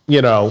being,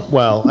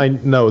 I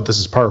know this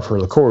is par for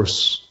the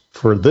course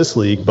for this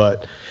league,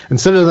 but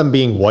instead of them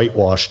being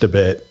whitewashed a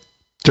bit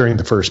during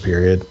the first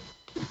period.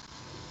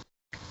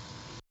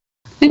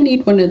 I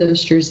need one of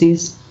those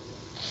jerseys.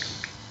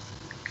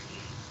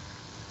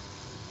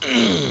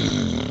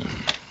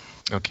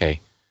 Okay,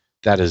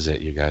 that is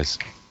it, you guys.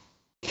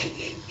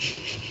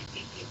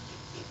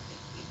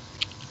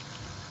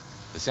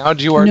 The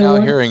sound you are now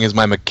hearing is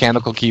my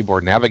mechanical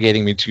keyboard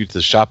navigating me to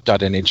the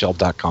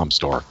shop.nhl.com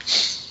store.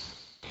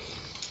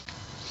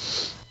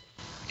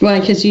 Why?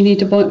 Because you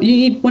need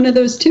one of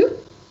those too?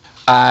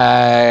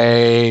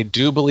 I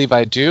do believe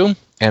I do,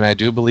 and I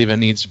do believe it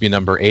needs to be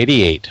number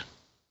 88.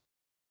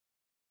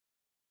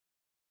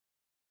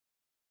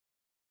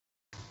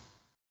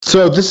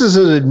 So this is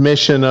an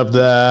admission of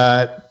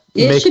that.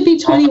 It should be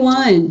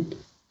 21.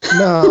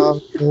 No.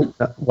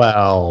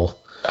 Wow.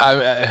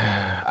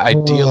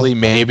 Ideally,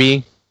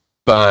 maybe,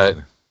 but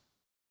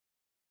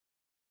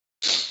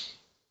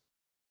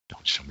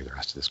don't show me the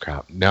rest of this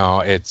crap.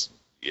 No, it's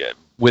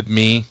with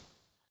me.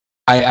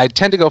 I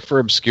tend to go for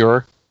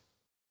obscure,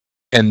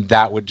 and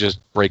that would just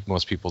break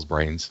most people's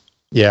brains.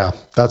 Yeah,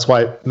 that's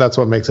what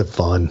makes it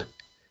fun.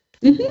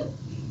 Mm-hmm.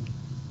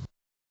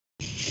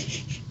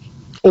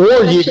 Or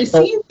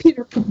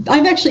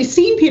I've actually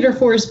seen Peter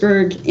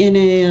Forsberg in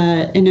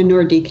a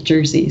Nordique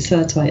jersey, so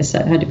that's why I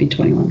said it had to be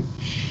 21.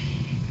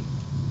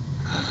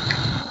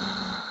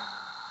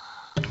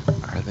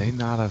 Are they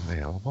not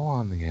available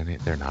on the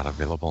They're not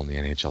available on the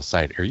NHL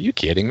site. Are you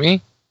kidding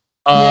me?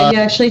 Yeah, you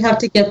actually have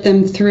to get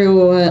them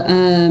through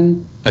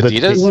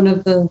Adidas, one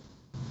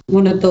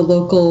of the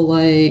local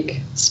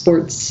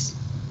sports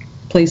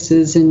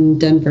places in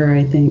Denver,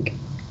 I think.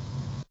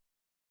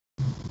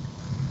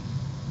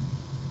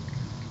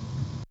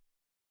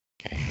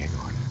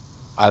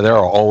 There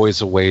are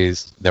always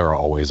ways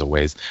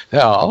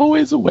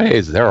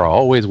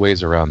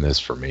around this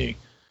for me,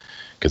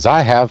 because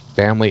I have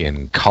family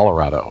in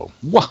Colorado.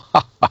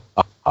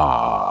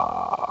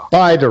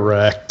 Buy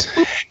direct.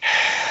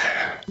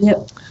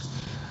 Yep.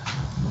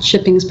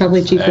 Shipping is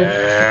probably cheaper.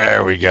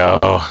 There we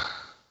go.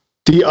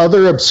 The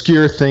other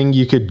obscure thing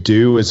you could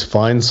do is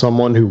find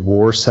someone who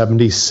wore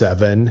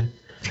 77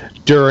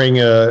 during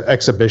an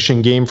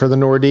exhibition game for the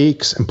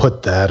Nordiques and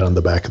put that on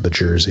the back of the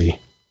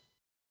jersey.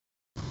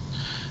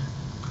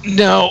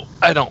 No,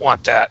 I don't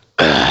want that.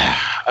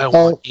 I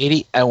want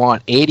 80. I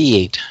want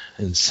 88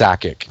 in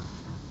Sakic.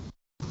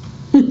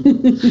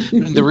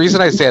 The reason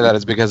I say that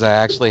is because I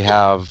actually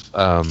have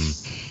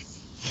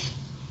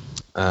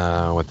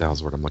what the hell's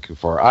the word I'm looking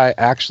for? I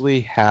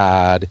actually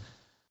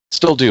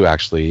still do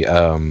actually.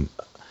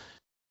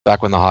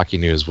 Back when the Hockey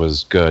News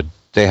was good,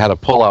 they had a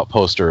pull-out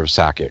poster of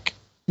Sakic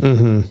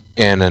in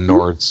a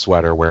Nord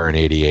sweater wearing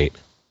 88.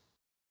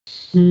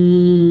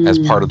 As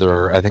part of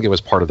their, I think it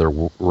was part of their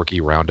rookie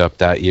roundup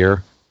that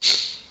year.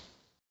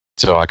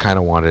 So I kind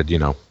of wanted,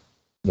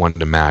 one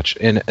to match.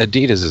 And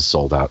Adidas is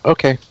sold out.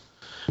 Okay.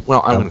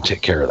 Well, I'm going to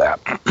take care of that.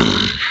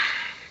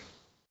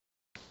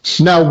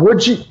 Now,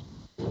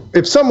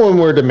 if someone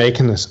were to make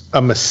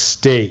a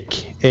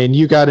mistake and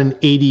you got an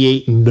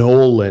 88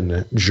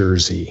 Nolan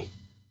jersey,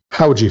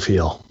 how would you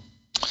feel?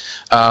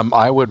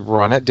 I would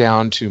run it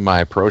down to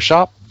my pro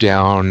shop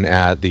down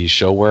at the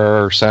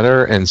ShowWear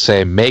Center and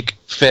say, make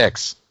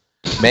fix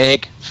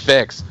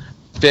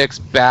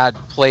bad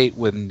plate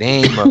with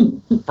name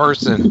of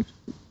person.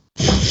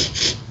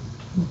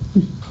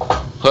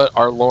 put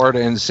our Lord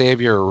and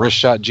Savior,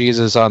 Wristshot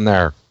Jesus, on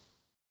there.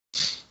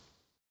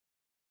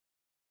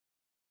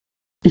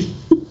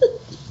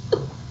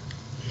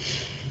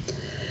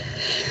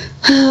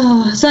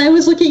 So I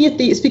was looking at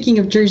speaking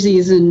of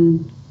jerseys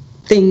and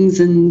things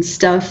and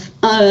stuff,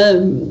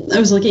 I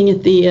was looking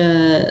at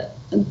the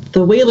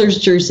Whalers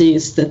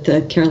jerseys that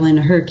the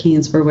Carolina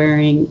Hurricanes were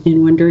wearing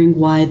and wondering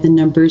why the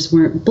numbers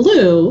weren't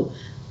blue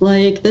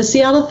like the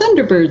Seattle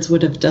Thunderbirds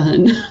would have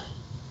done.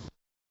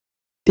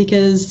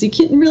 Because you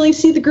couldn't really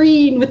see the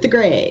green with the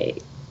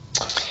gray.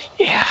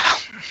 Yeah.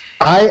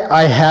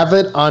 I have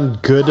it on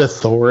good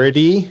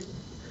authority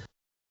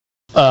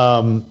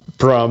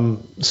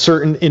from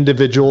certain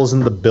individuals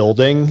in the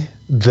building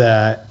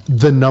that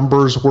the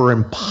numbers were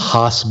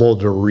impossible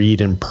to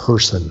read in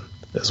person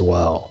as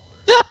well.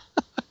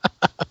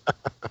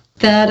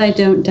 That I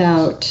don't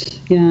doubt.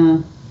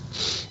 Yeah.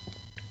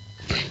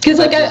 Because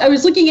I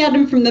was looking at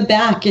him from the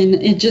back, and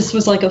it just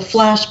was like a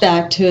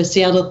flashback to a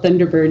Seattle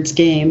Thunderbirds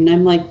game. And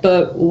I'm like,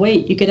 but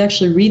wait, you could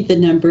actually read the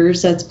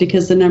numbers. That's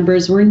because the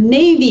numbers were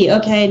navy.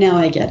 Okay, now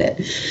I get it.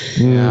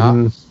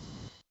 Yeah.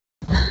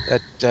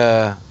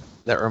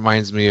 That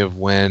reminds me of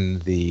when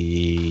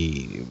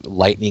the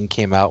Lightning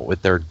came out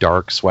with their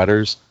dark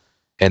sweaters,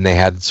 and they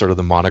had sort of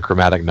the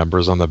monochromatic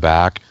numbers on the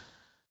back.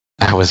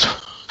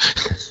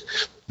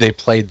 They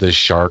played the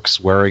Sharks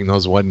wearing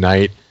those one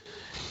night,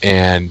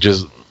 and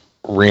just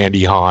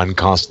Randy Hahn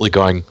constantly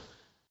going,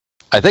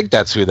 I think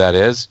that's who that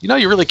is.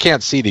 You really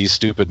can't see these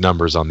stupid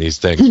numbers on these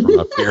things from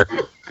up here.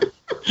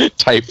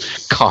 Type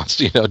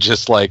constant,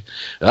 just like,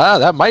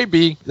 that might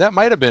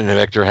have been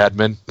Victor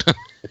Hedman.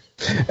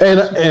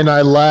 And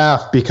I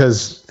laugh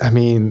because,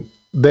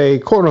 they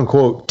quote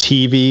unquote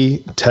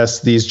TV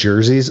test these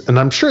jerseys, and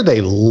I'm sure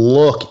they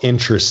look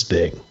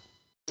interesting.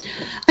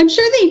 I'm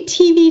sure they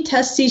TV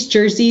test these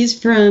jerseys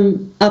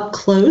from up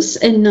close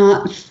and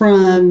not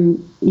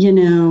from,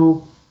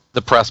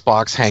 the press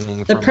box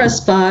hanging from the press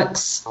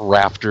box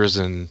rafters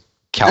and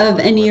of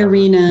any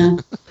arena.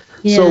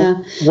 Yeah. So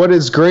what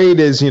is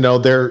great is,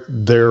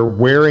 they're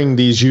wearing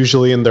these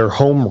usually in their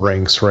home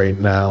rinks right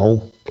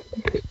now,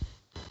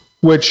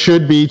 which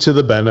should be to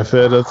the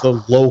benefit of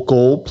the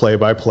local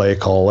play-by-play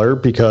caller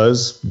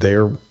because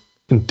they're,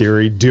 in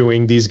theory,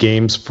 doing these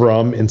games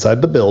from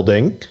inside the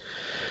building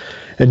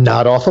and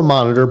not off a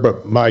monitor.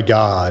 But my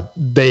God,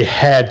 they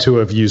had to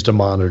have used a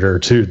monitor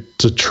to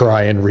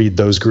try and read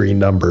those green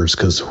numbers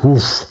because,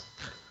 woof.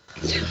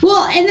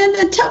 Well, and then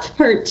the tough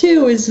part,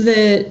 too, is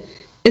that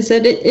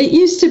it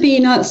used to be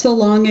not so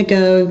long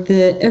ago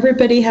that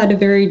everybody had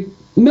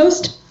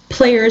most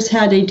players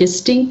had a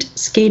distinct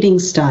skating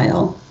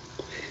style.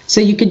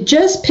 So you could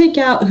just pick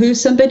out who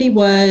somebody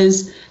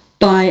was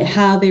by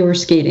how they were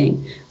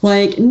skating.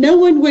 Like, no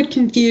one would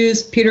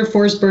confuse Peter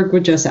Forsberg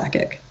with Joe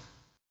Sakic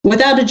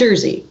without a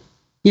jersey,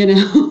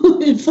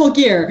 in full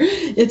gear.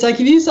 It's like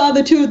if you saw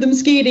the two of them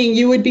skating,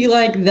 you would be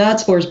like,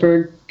 that's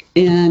Forsberg,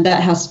 and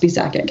that has to be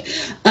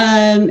Sakic.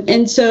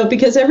 And so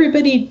because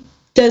everybody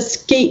does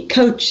skate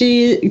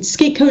coaching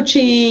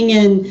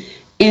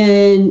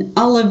and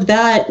all of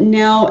that,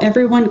 now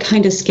everyone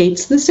kind of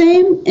skates the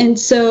same. And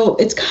so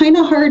it's kind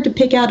of hard to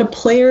pick out a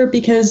player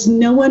because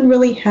no one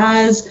really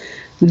has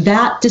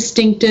that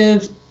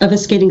distinctive of a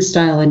skating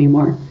style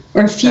anymore.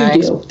 Or a few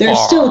do. There's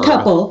still a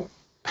couple.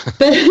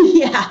 But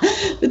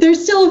but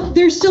there's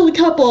still a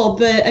couple.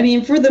 But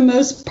for the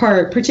most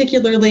part,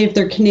 particularly if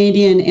they're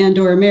Canadian and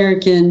or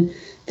American,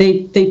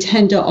 they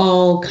tend to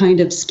all kind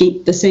of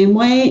skate the same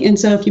way. And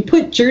so if you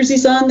put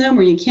jerseys on them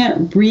where you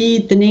can't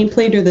read the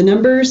nameplate or the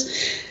numbers,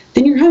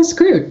 then you're kind of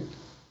screwed.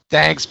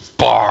 Thanks,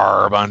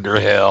 Barb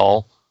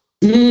Underhill.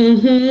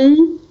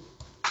 Mm-hmm.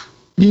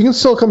 You can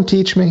still come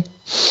teach me.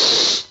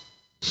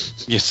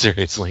 Yeah,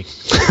 seriously.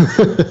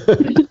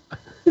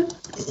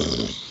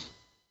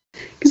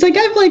 Because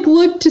I've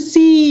looked to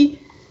see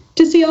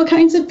all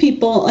kinds of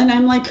people, and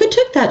I'm like, who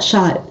took that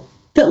shot?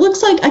 That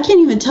looks like I can't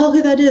even tell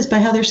who that is by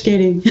how they're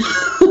skating.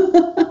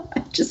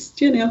 I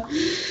just,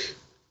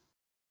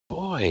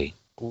 Boy,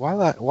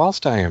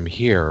 whilst I am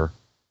here,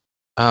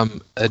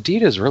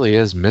 Adidas really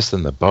is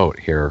missing the boat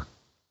here.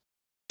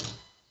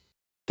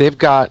 They've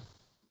got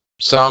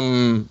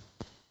some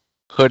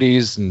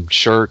hoodies and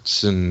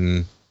shirts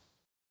and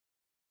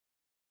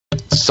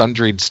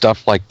sundry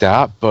stuff like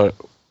that, but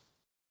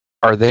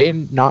are they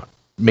not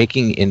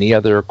making any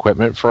other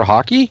equipment for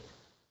hockey?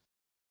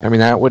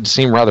 That would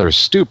seem rather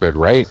stupid,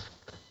 right?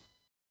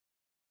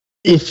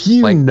 If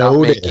you notice,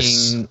 not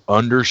making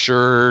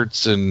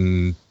undershirts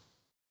and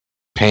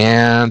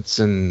pants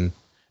and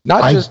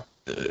I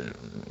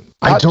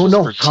don't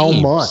know how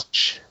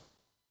much.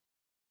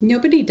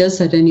 Nobody does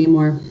that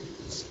anymore.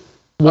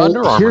 Well,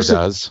 Under Armour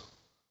does.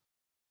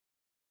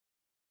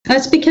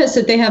 That's because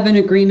they have an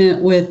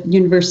agreement with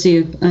University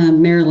of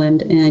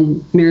Maryland,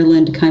 and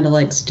Maryland kind of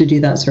likes to do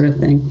that sort of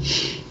thing.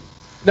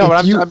 No,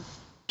 but I'm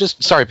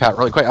just sorry, Pat.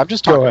 Really quick, I'm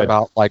just talking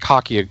about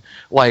hockey.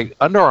 Like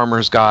Under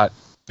Armour's got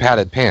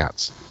padded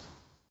pants,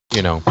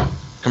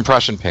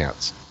 compression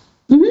pants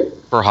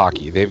for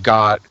hockey. They've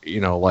got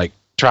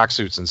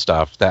tracksuits and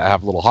stuff that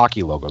have little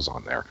hockey logos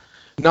on there.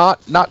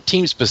 not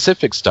team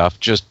specific stuff,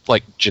 just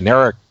like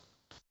generic,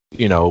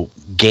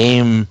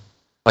 game.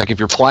 Like if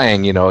you're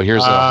playing,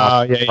 here's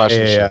a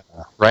yeah.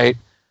 Right?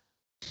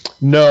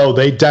 No,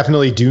 they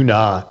definitely do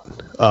not.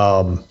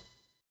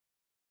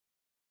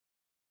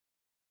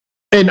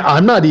 And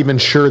I'm not even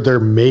sure they're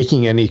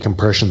making any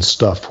compression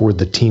stuff for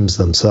the teams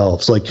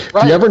themselves. Like, if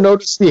you ever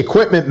notice the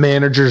equipment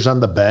managers on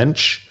the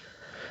bench,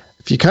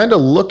 if you kind of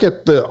look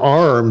at the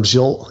arms,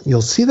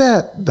 you'll see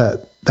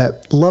that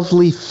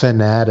lovely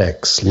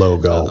Fanatics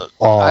logo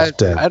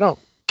often. I don't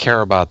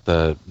care about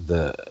the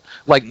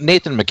like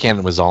Nathan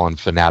McKinnon was all in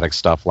Fanatic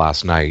stuff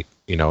last night,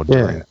 during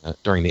the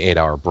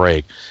 8-hour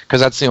break,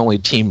 because that's the only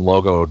team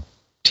logo,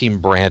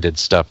 team branded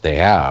stuff they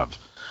have.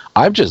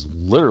 I'm just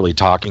literally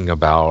talking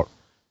about,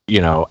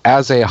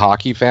 as a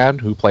hockey fan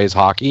who plays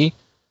hockey,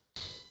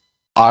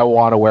 I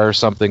want to wear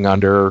something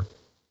under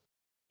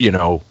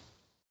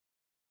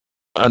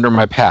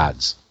my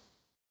pads.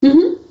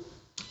 Mm-hmm.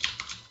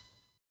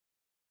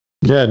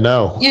 Yeah,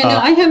 no. Yeah, no,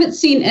 I haven't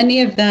seen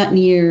any of that in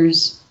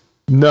years.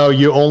 No,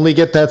 you only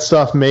get that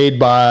stuff made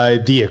by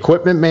the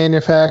equipment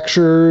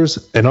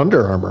manufacturers and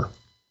Under Armour.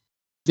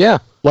 Yeah.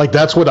 Like,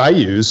 that's what I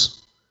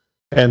use.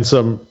 And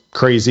some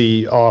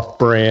crazy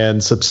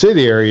off-brand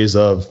subsidiaries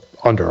of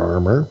Under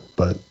Armour,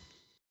 but...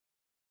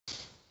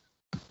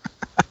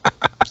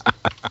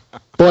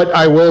 But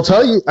I will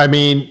tell you, I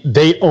mean,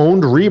 they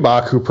owned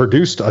Reebok, who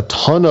produced a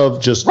ton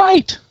of just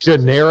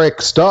generic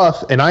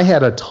stuff, and I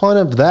had a ton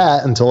of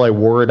that until I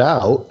wore it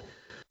out.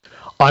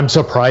 I'm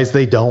surprised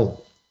they don't.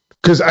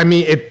 Because, I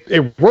mean,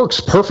 it works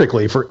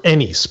perfectly for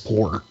any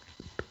sport.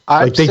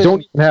 They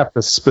don't even have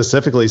to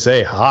specifically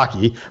say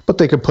hockey, but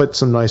they could put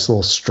some nice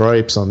little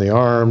stripes on the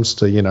arms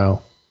to,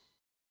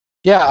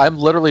 Yeah, I'm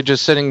literally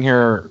just sitting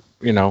here,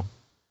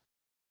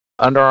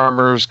 Under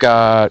Armour's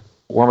got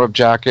warm-up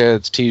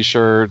jackets,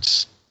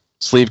 T-shirts,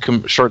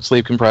 short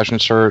sleeve compression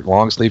shirt,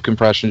 long sleeve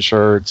compression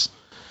shirts,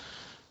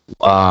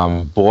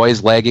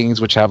 boys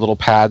leggings which have little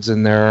pads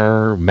in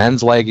there,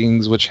 men's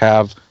leggings which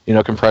have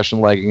compression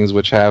leggings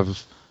which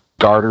have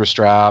garter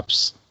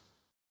straps,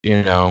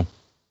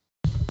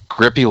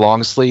 grippy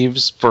long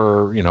sleeves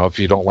for if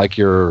you don't like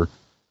your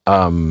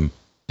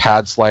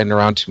pad sliding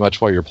around too much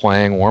while you're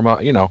playing, warm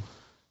up.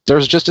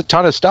 There's just a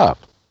ton of stuff.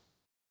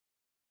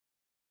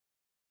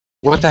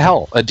 What the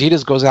hell?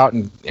 Adidas goes out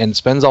and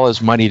spends all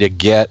this money to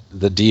get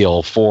the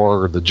deal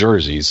for the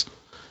jerseys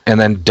and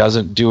then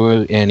doesn't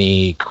do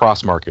any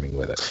cross-marketing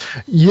with it.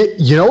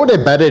 You know what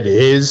I bet it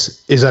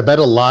is I bet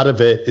a lot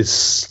of it is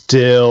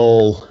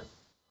still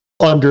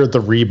under the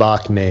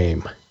Reebok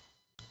name.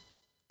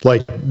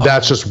 Like,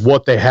 that's just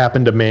what they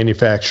happen to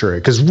manufacture it.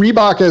 Because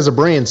Reebok as a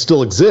brand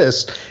still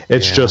exists.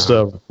 It's just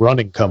a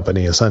running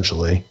company,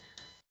 essentially.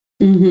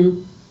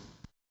 Mm-hmm.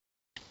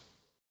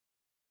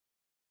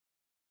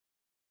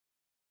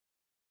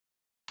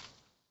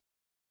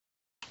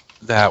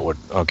 That would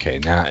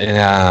now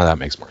that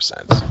makes more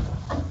sense.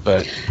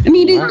 But I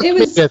mean, it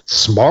was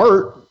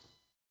smart.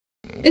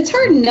 It's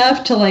hard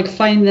enough to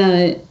find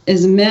that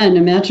as men.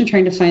 Imagine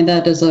trying to find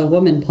that as a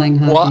woman playing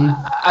hockey.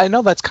 Well, I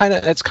know that's kind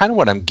of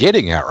what I'm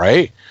getting at,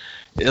 right?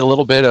 A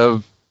little bit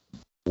of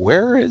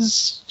where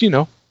is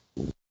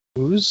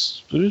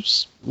who's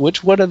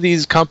which one of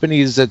these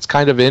companies that's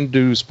kind of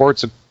into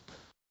sports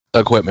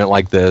equipment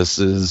like this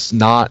is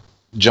not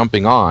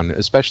jumping on,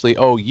 especially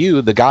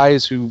the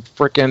guys who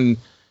frickin'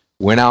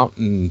 went out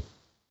and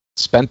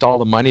spent all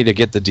the money to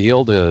get the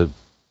deal to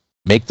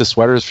make the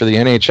sweaters for the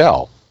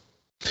NHL.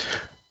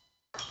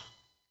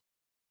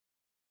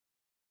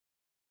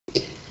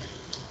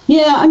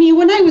 Yeah, I mean,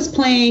 when I was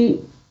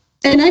playing,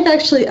 and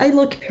I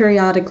look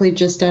periodically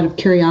just out of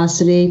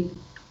curiosity.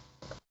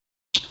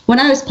 When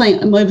I was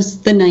playing, it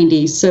was the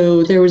 90s,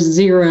 so there was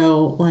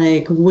zero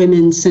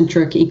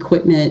women-centric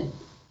equipment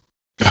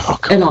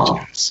at all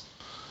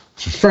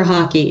for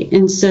hockey.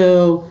 And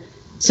so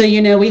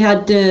we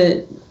had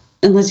to,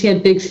 unless you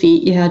had big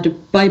feet, you had to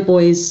buy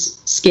boys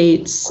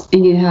skates,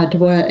 and you had to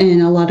wear,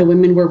 and a lot of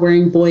women were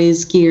wearing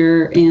boys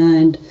gear,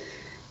 and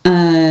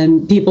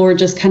people were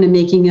just kind of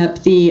making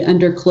up the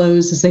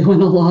underclothes as they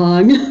went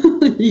along.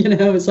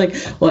 It was like,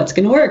 what's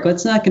going to work?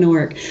 What's not going to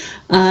work?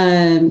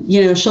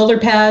 Shoulder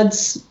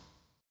pads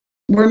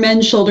were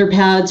men's shoulder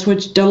pads,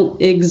 which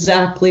don't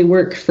exactly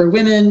work for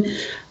women.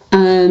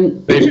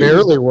 They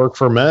barely work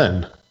for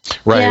men.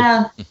 Right.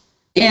 Yeah.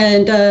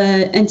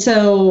 And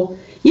so,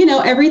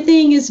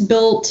 everything is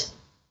built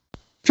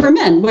for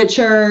men, which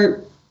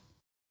are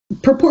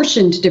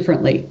proportioned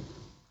differently.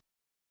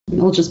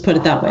 I'll just put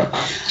it that way.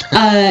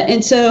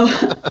 And so,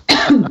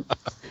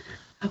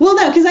 well,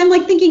 no, because I'm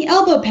thinking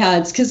elbow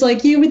pads, because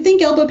you would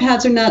think elbow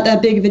pads are not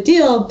that big of a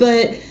deal,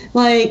 but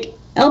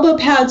elbow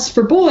pads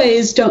for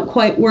boys don't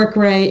quite work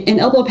right, and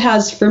elbow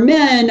pads for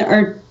men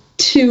are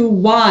too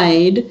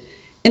wide,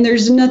 and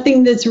there's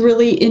nothing that's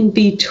really in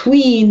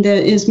between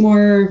that is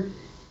more,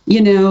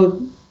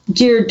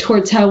 geared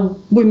towards how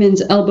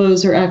women's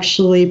elbows are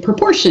actually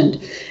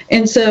proportioned.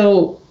 And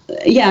so,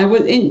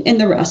 in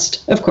the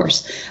rest, of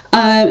course.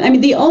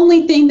 The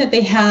only thing that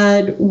they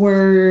had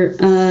were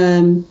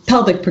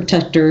pelvic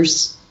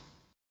protectors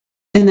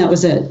And that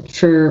was it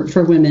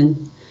for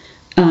women.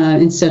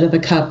 Instead of a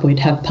cup, we'd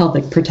have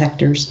pelvic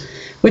protectors,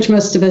 which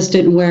most of us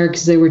didn't wear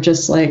because they were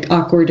just like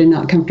awkward and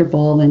not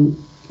comfortable, and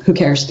who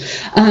cares?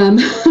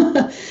 And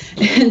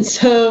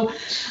so,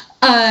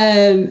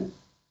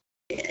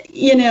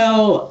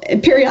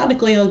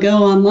 periodically I'll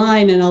go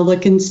online and I'll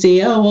look and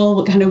see,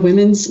 what kind of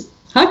women's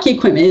hockey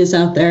equipment is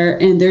out there,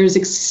 and there's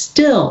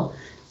still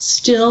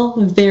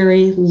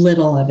very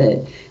little of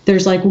it.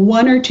 There's like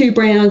 1 or 2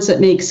 brands that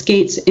make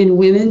skates in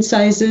women's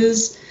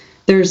sizes.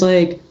 There's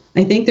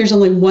I think there's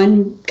only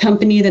one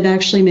company that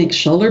actually makes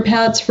shoulder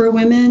pads for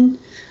women,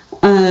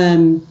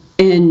 and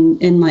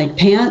like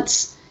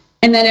pants,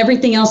 and then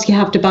everything else you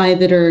have to buy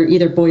that are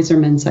either boys or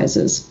men's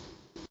sizes.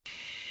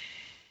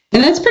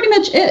 And that's pretty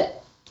much it.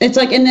 It's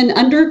and then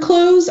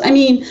underclothes. I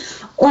mean,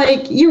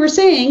 like you were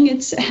saying,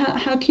 it's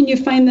how can you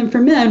find them for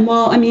men?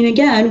 Well, I mean,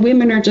 again,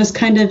 women are just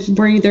kind of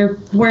either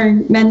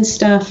wearing men's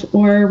stuff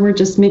or we're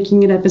just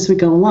making it up as we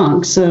go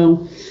along.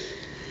 So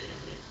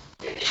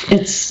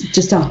it's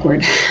just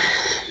awkward.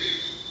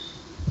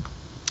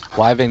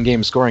 Live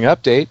in-game scoring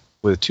update.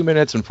 With 2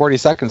 minutes and 40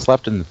 seconds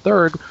left in the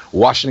third,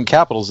 Washington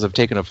Capitals have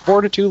taken a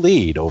 4-2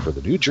 lead over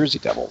the New Jersey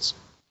Devils.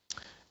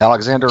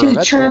 Alexander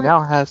Ovechkin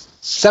now has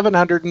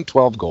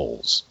 712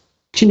 goals.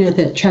 Do you know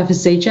that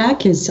Travis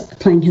Zajac is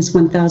playing his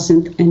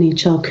 1,000th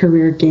NHL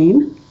career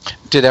game?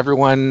 Did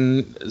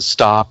everyone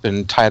stop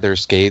and tie their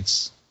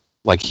skates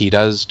like he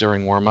does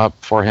during warm-up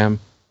for him?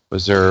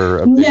 Was there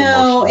a big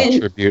emotional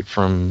tribute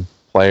from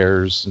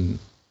players and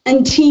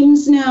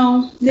teams?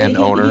 No, and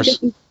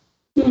owners.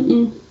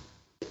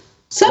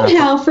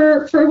 Somehow,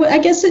 for I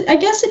guess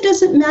it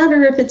doesn't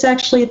matter if it's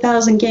actually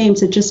 1,000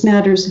 games. It just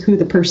matters who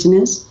the person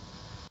is.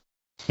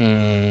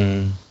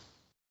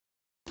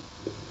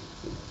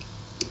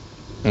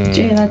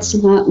 Jay, that's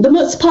not the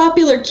most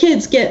popular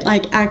kids get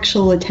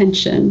actual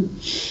attention.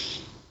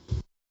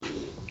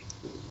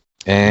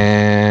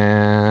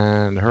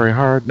 And hurry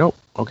hard. Nope.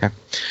 Okay.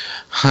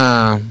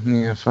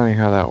 Yeah, funny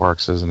how that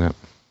works, isn't it?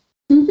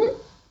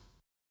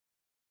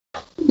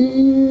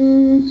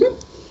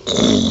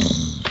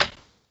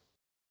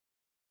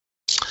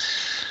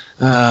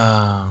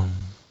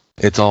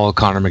 It's all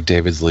Connor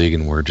McDavid's league,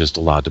 and we're just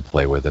allowed to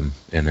play with him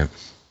in it.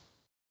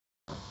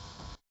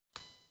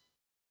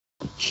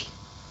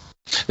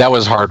 That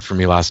was hard for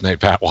me last night,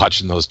 Pat,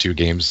 watching those 2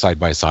 games side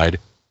by side.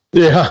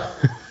 Yeah.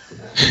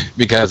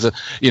 Because,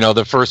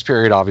 the first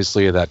period,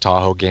 obviously, of that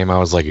Tahoe game, I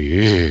was like,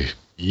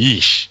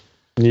 yeesh.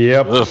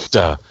 Yep.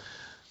 Ugh,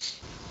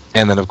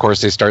 and then, of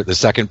course, they start the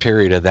second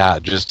period of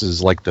that just as,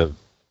 the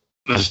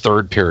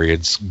third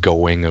period's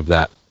going of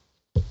that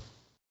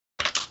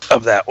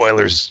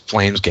Oilers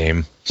Flames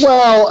game.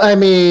 Well, I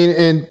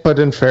mean, but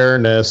in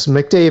fairness,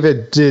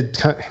 McDavid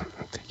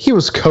he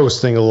was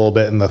coasting a little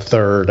bit in the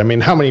third. I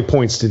mean, how many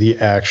points did he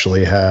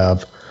actually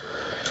have?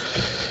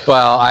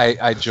 Well,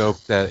 I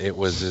joked that it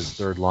was his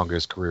 3rd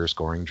longest career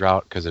scoring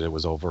drought because it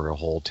was over a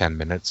whole 10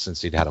 minutes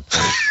since he'd had a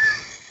point.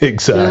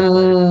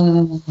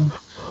 Exactly.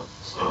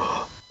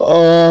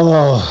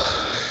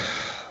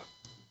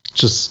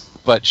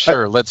 But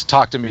sure, let's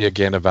talk to me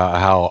again about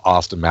how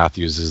Austin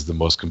Matthews is the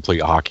most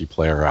complete hockey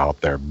player out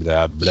there.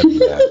 Blah, blah,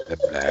 blah, blah,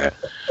 blah.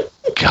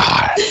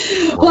 God.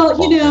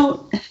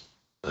 Well,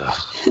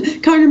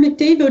 Connor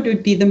McDavid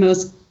would be the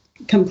most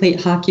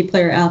complete hockey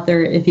player out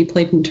there if he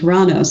played in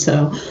Toronto.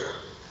 So.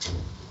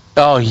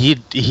 Oh,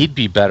 he'd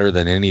be better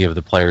than any of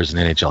the players in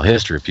NHL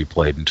history if he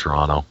played in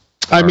Toronto.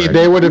 I mean,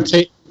 they would have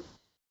taken.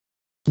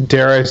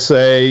 Dare I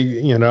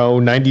say,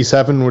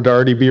 97 would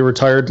already be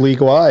retired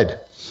league-wide.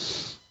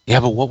 Yeah,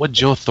 but what would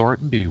Joe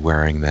Thornton be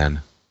wearing then?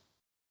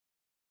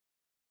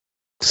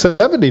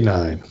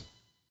 79.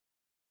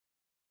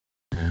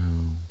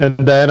 And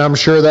then I'm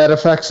sure that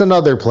affects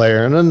another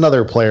player and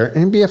another player. And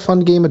it'd be a fun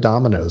game of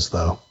dominoes,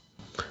 though.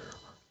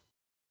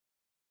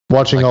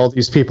 Watching all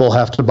these people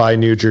have to buy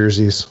new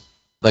jerseys.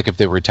 Like if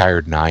they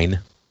retired 9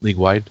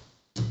 league-wide?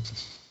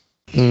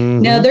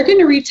 Mm-hmm. No, they're going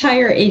to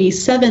retire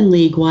 87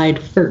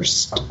 league-wide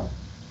first.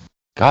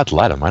 God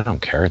let them. I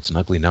don't care. It's an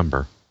ugly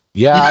number.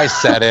 Yeah, I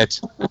said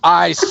it.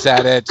 I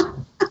said it.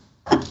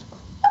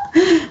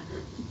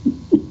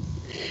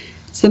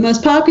 It's the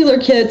most popular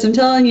kids. I'm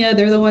telling you,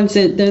 they're the ones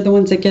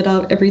that get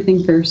out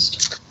everything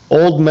first.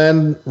 Old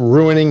men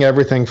ruining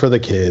everything for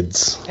the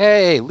kids.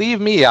 Hey, leave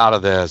me out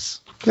of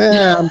this.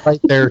 Yeah, I'm right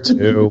there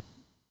too.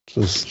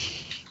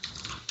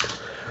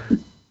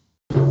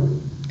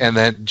 And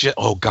then,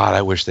 oh God,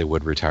 I wish they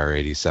would retire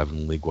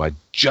 87 league-wide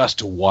just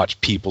to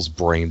watch people's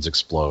brains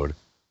explode.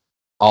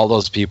 All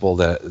those people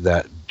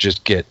that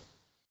just get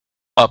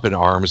up in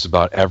arms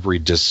about every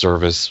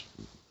disservice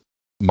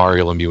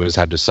Mario Lemieux has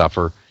had to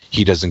suffer.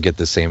 He doesn't get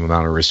the same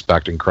amount of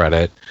respect and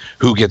credit.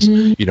 Who gets,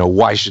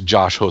 why should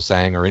Josh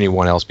Hosang or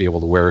anyone else be able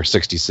to wear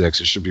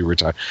 66? It should be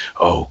retired.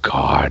 Oh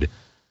God.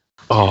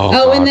 Oh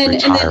God, and then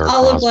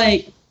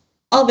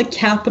all the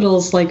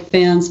Capitals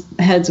fans'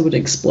 heads would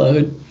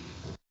explode.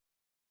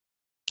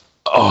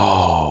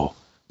 Oh,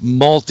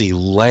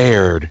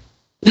 multi-layered.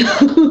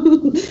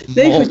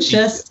 They would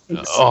just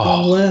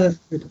explode.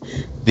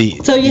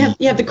 So you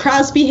have the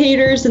Crosby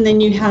haters, and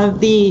then you have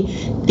the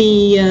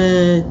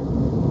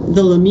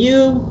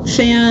Lemieux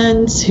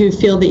fans who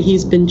feel that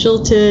he's been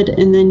jilted,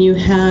 and then you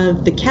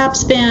have the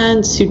Caps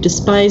fans who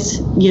despise,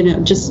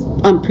 just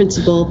on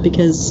principle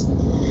because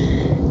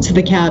to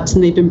the Caps,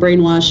 and they've been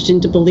brainwashed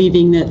into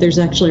believing that there's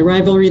actually a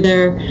rivalry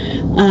there.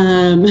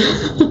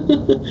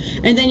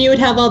 And then you would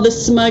have all the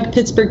smug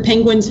Pittsburgh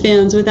Penguins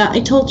fans with that "I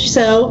told you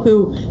so,"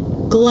 who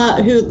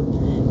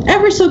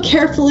ever so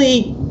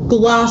carefully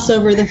gloss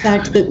over the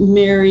fact that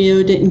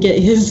Mario didn't get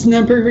his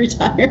number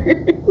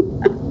retired.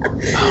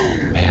 Oh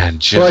man,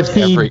 but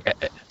he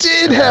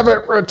did have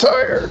it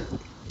retired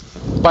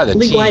by the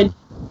team.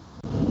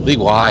 League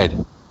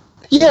wide.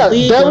 Yeah,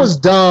 that was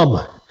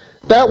dumb.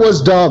 That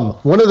was dumb.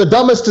 One of the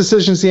dumbest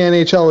decisions the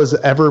NHL has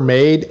ever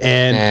made,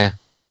 and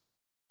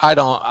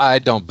I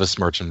don't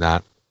besmirch him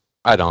that.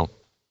 I don't.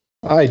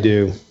 I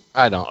do.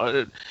 I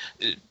don't.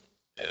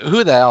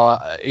 Who the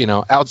hell,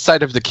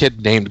 outside of the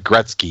kid named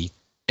Gretzky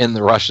in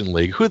the Russian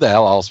league, who the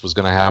hell else was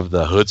going to have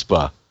the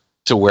chutzpah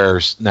to wear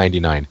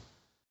 99?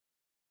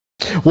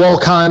 Well,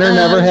 Connor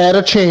never had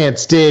a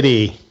chance, did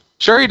he?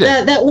 Sure he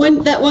did. That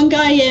one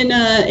guy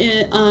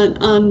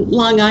on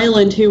Long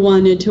Island who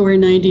wanted to wear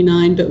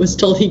 99 but was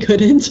told he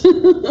couldn't.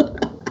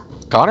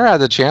 Connor had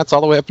the chance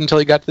all the way up until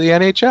he got to the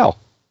NHL.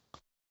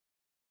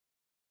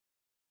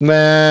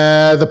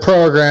 Nah, the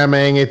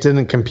programming, it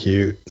didn't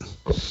compute.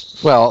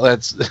 Well,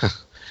 that's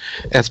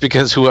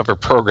because whoever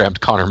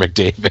programmed Connor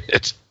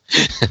McDavid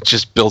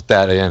just built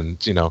that in,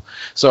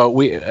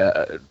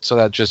 So so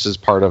that just is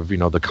part of,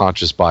 the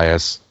conscious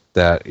bias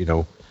that,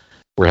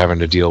 we're having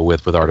to deal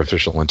with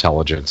artificial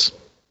intelligence.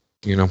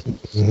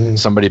 Mm-hmm.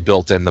 Somebody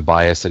built in the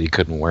bias that he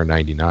couldn't wear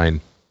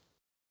 99,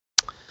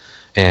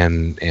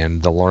 and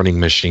the learning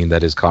machine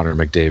that is Connor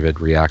McDavid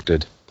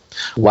reacted.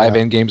 Wow. Live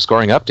in-game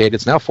scoring update.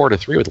 It's now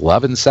 4-3 with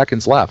 11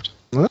 seconds left.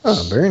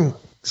 Oh, very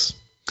nice.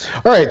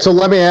 All right, so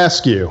let me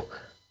ask you.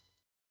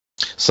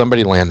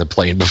 Somebody land the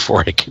plane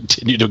before I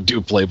continue to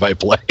do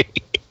play-by-play.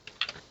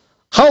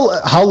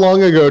 How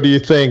long ago do you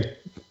think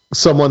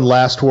someone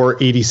last wore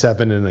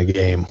 87 in a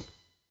game?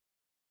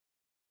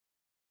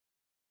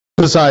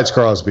 Besides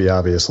Crosby,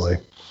 obviously.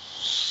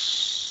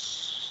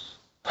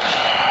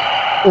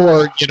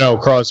 Or,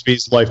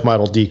 Crosby's life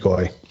model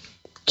decoy.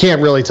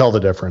 Can't really tell the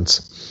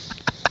difference.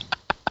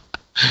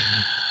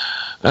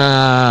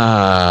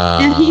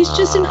 And he's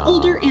just an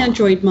older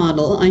Android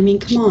model. I mean,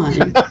 come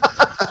on.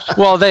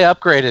 Well, they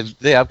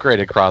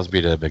upgraded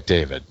Crosby to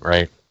McDavid,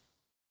 right?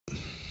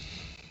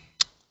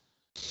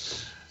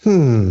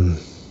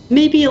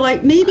 Maybe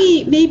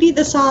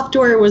the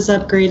software was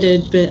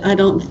upgraded, but I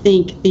don't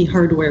think the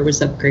hardware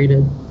was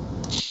upgraded.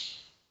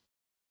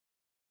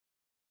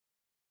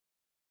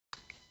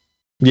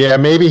 Yeah,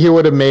 maybe he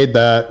would have made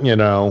that,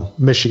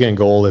 Michigan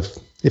goal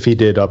if he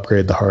did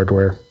upgrade the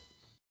hardware.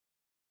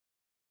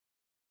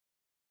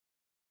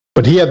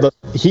 But he had the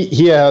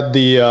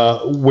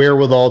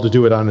wherewithal to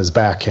do it on his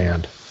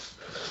backhand.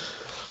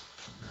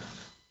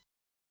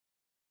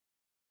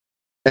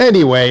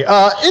 Anyway,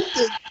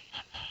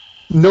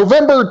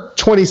 November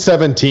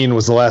 2017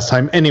 was the last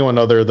time anyone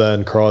other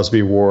than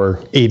Crosby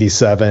wore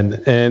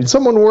 87, and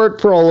someone wore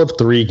it for all of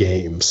 3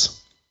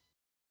 games.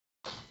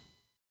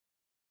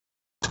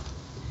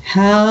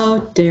 How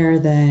dare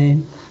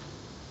they?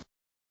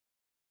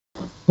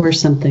 Or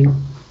something.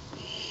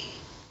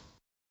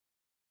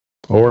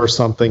 Or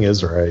something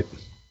is right.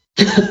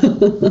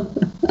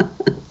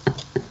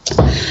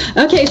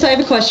 Okay, so I have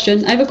a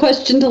question. I have a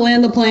question to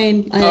land the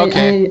plane.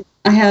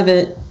 I have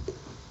it.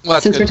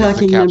 Well, since we're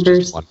talking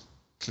numbers.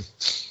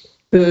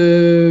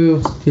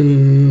 Boo.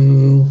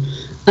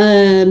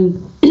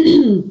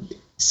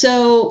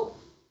 So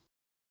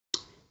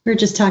we're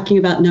just talking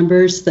about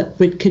numbers that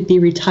could be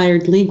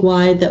retired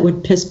league-wide that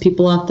would piss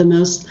people off the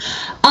most.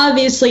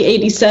 Obviously,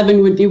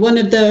 87 would be one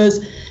of those.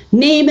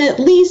 Name at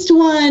least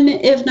one,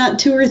 if not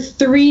 2 or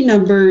 3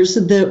 numbers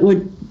that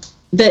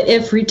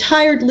if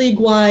retired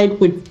league-wide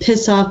would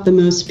piss off the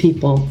most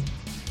people.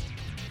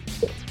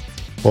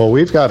 Well,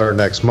 we've got our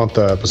next month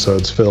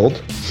episodes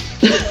filled.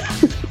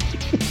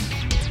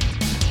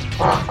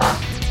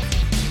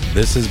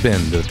 This has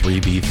been the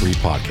 3v3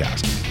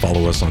 Podcast.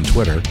 Follow us on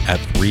Twitter at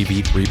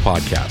 3v3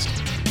 Podcast.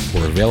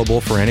 We're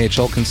available for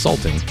NHL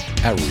consulting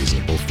at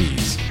reasonable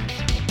fees.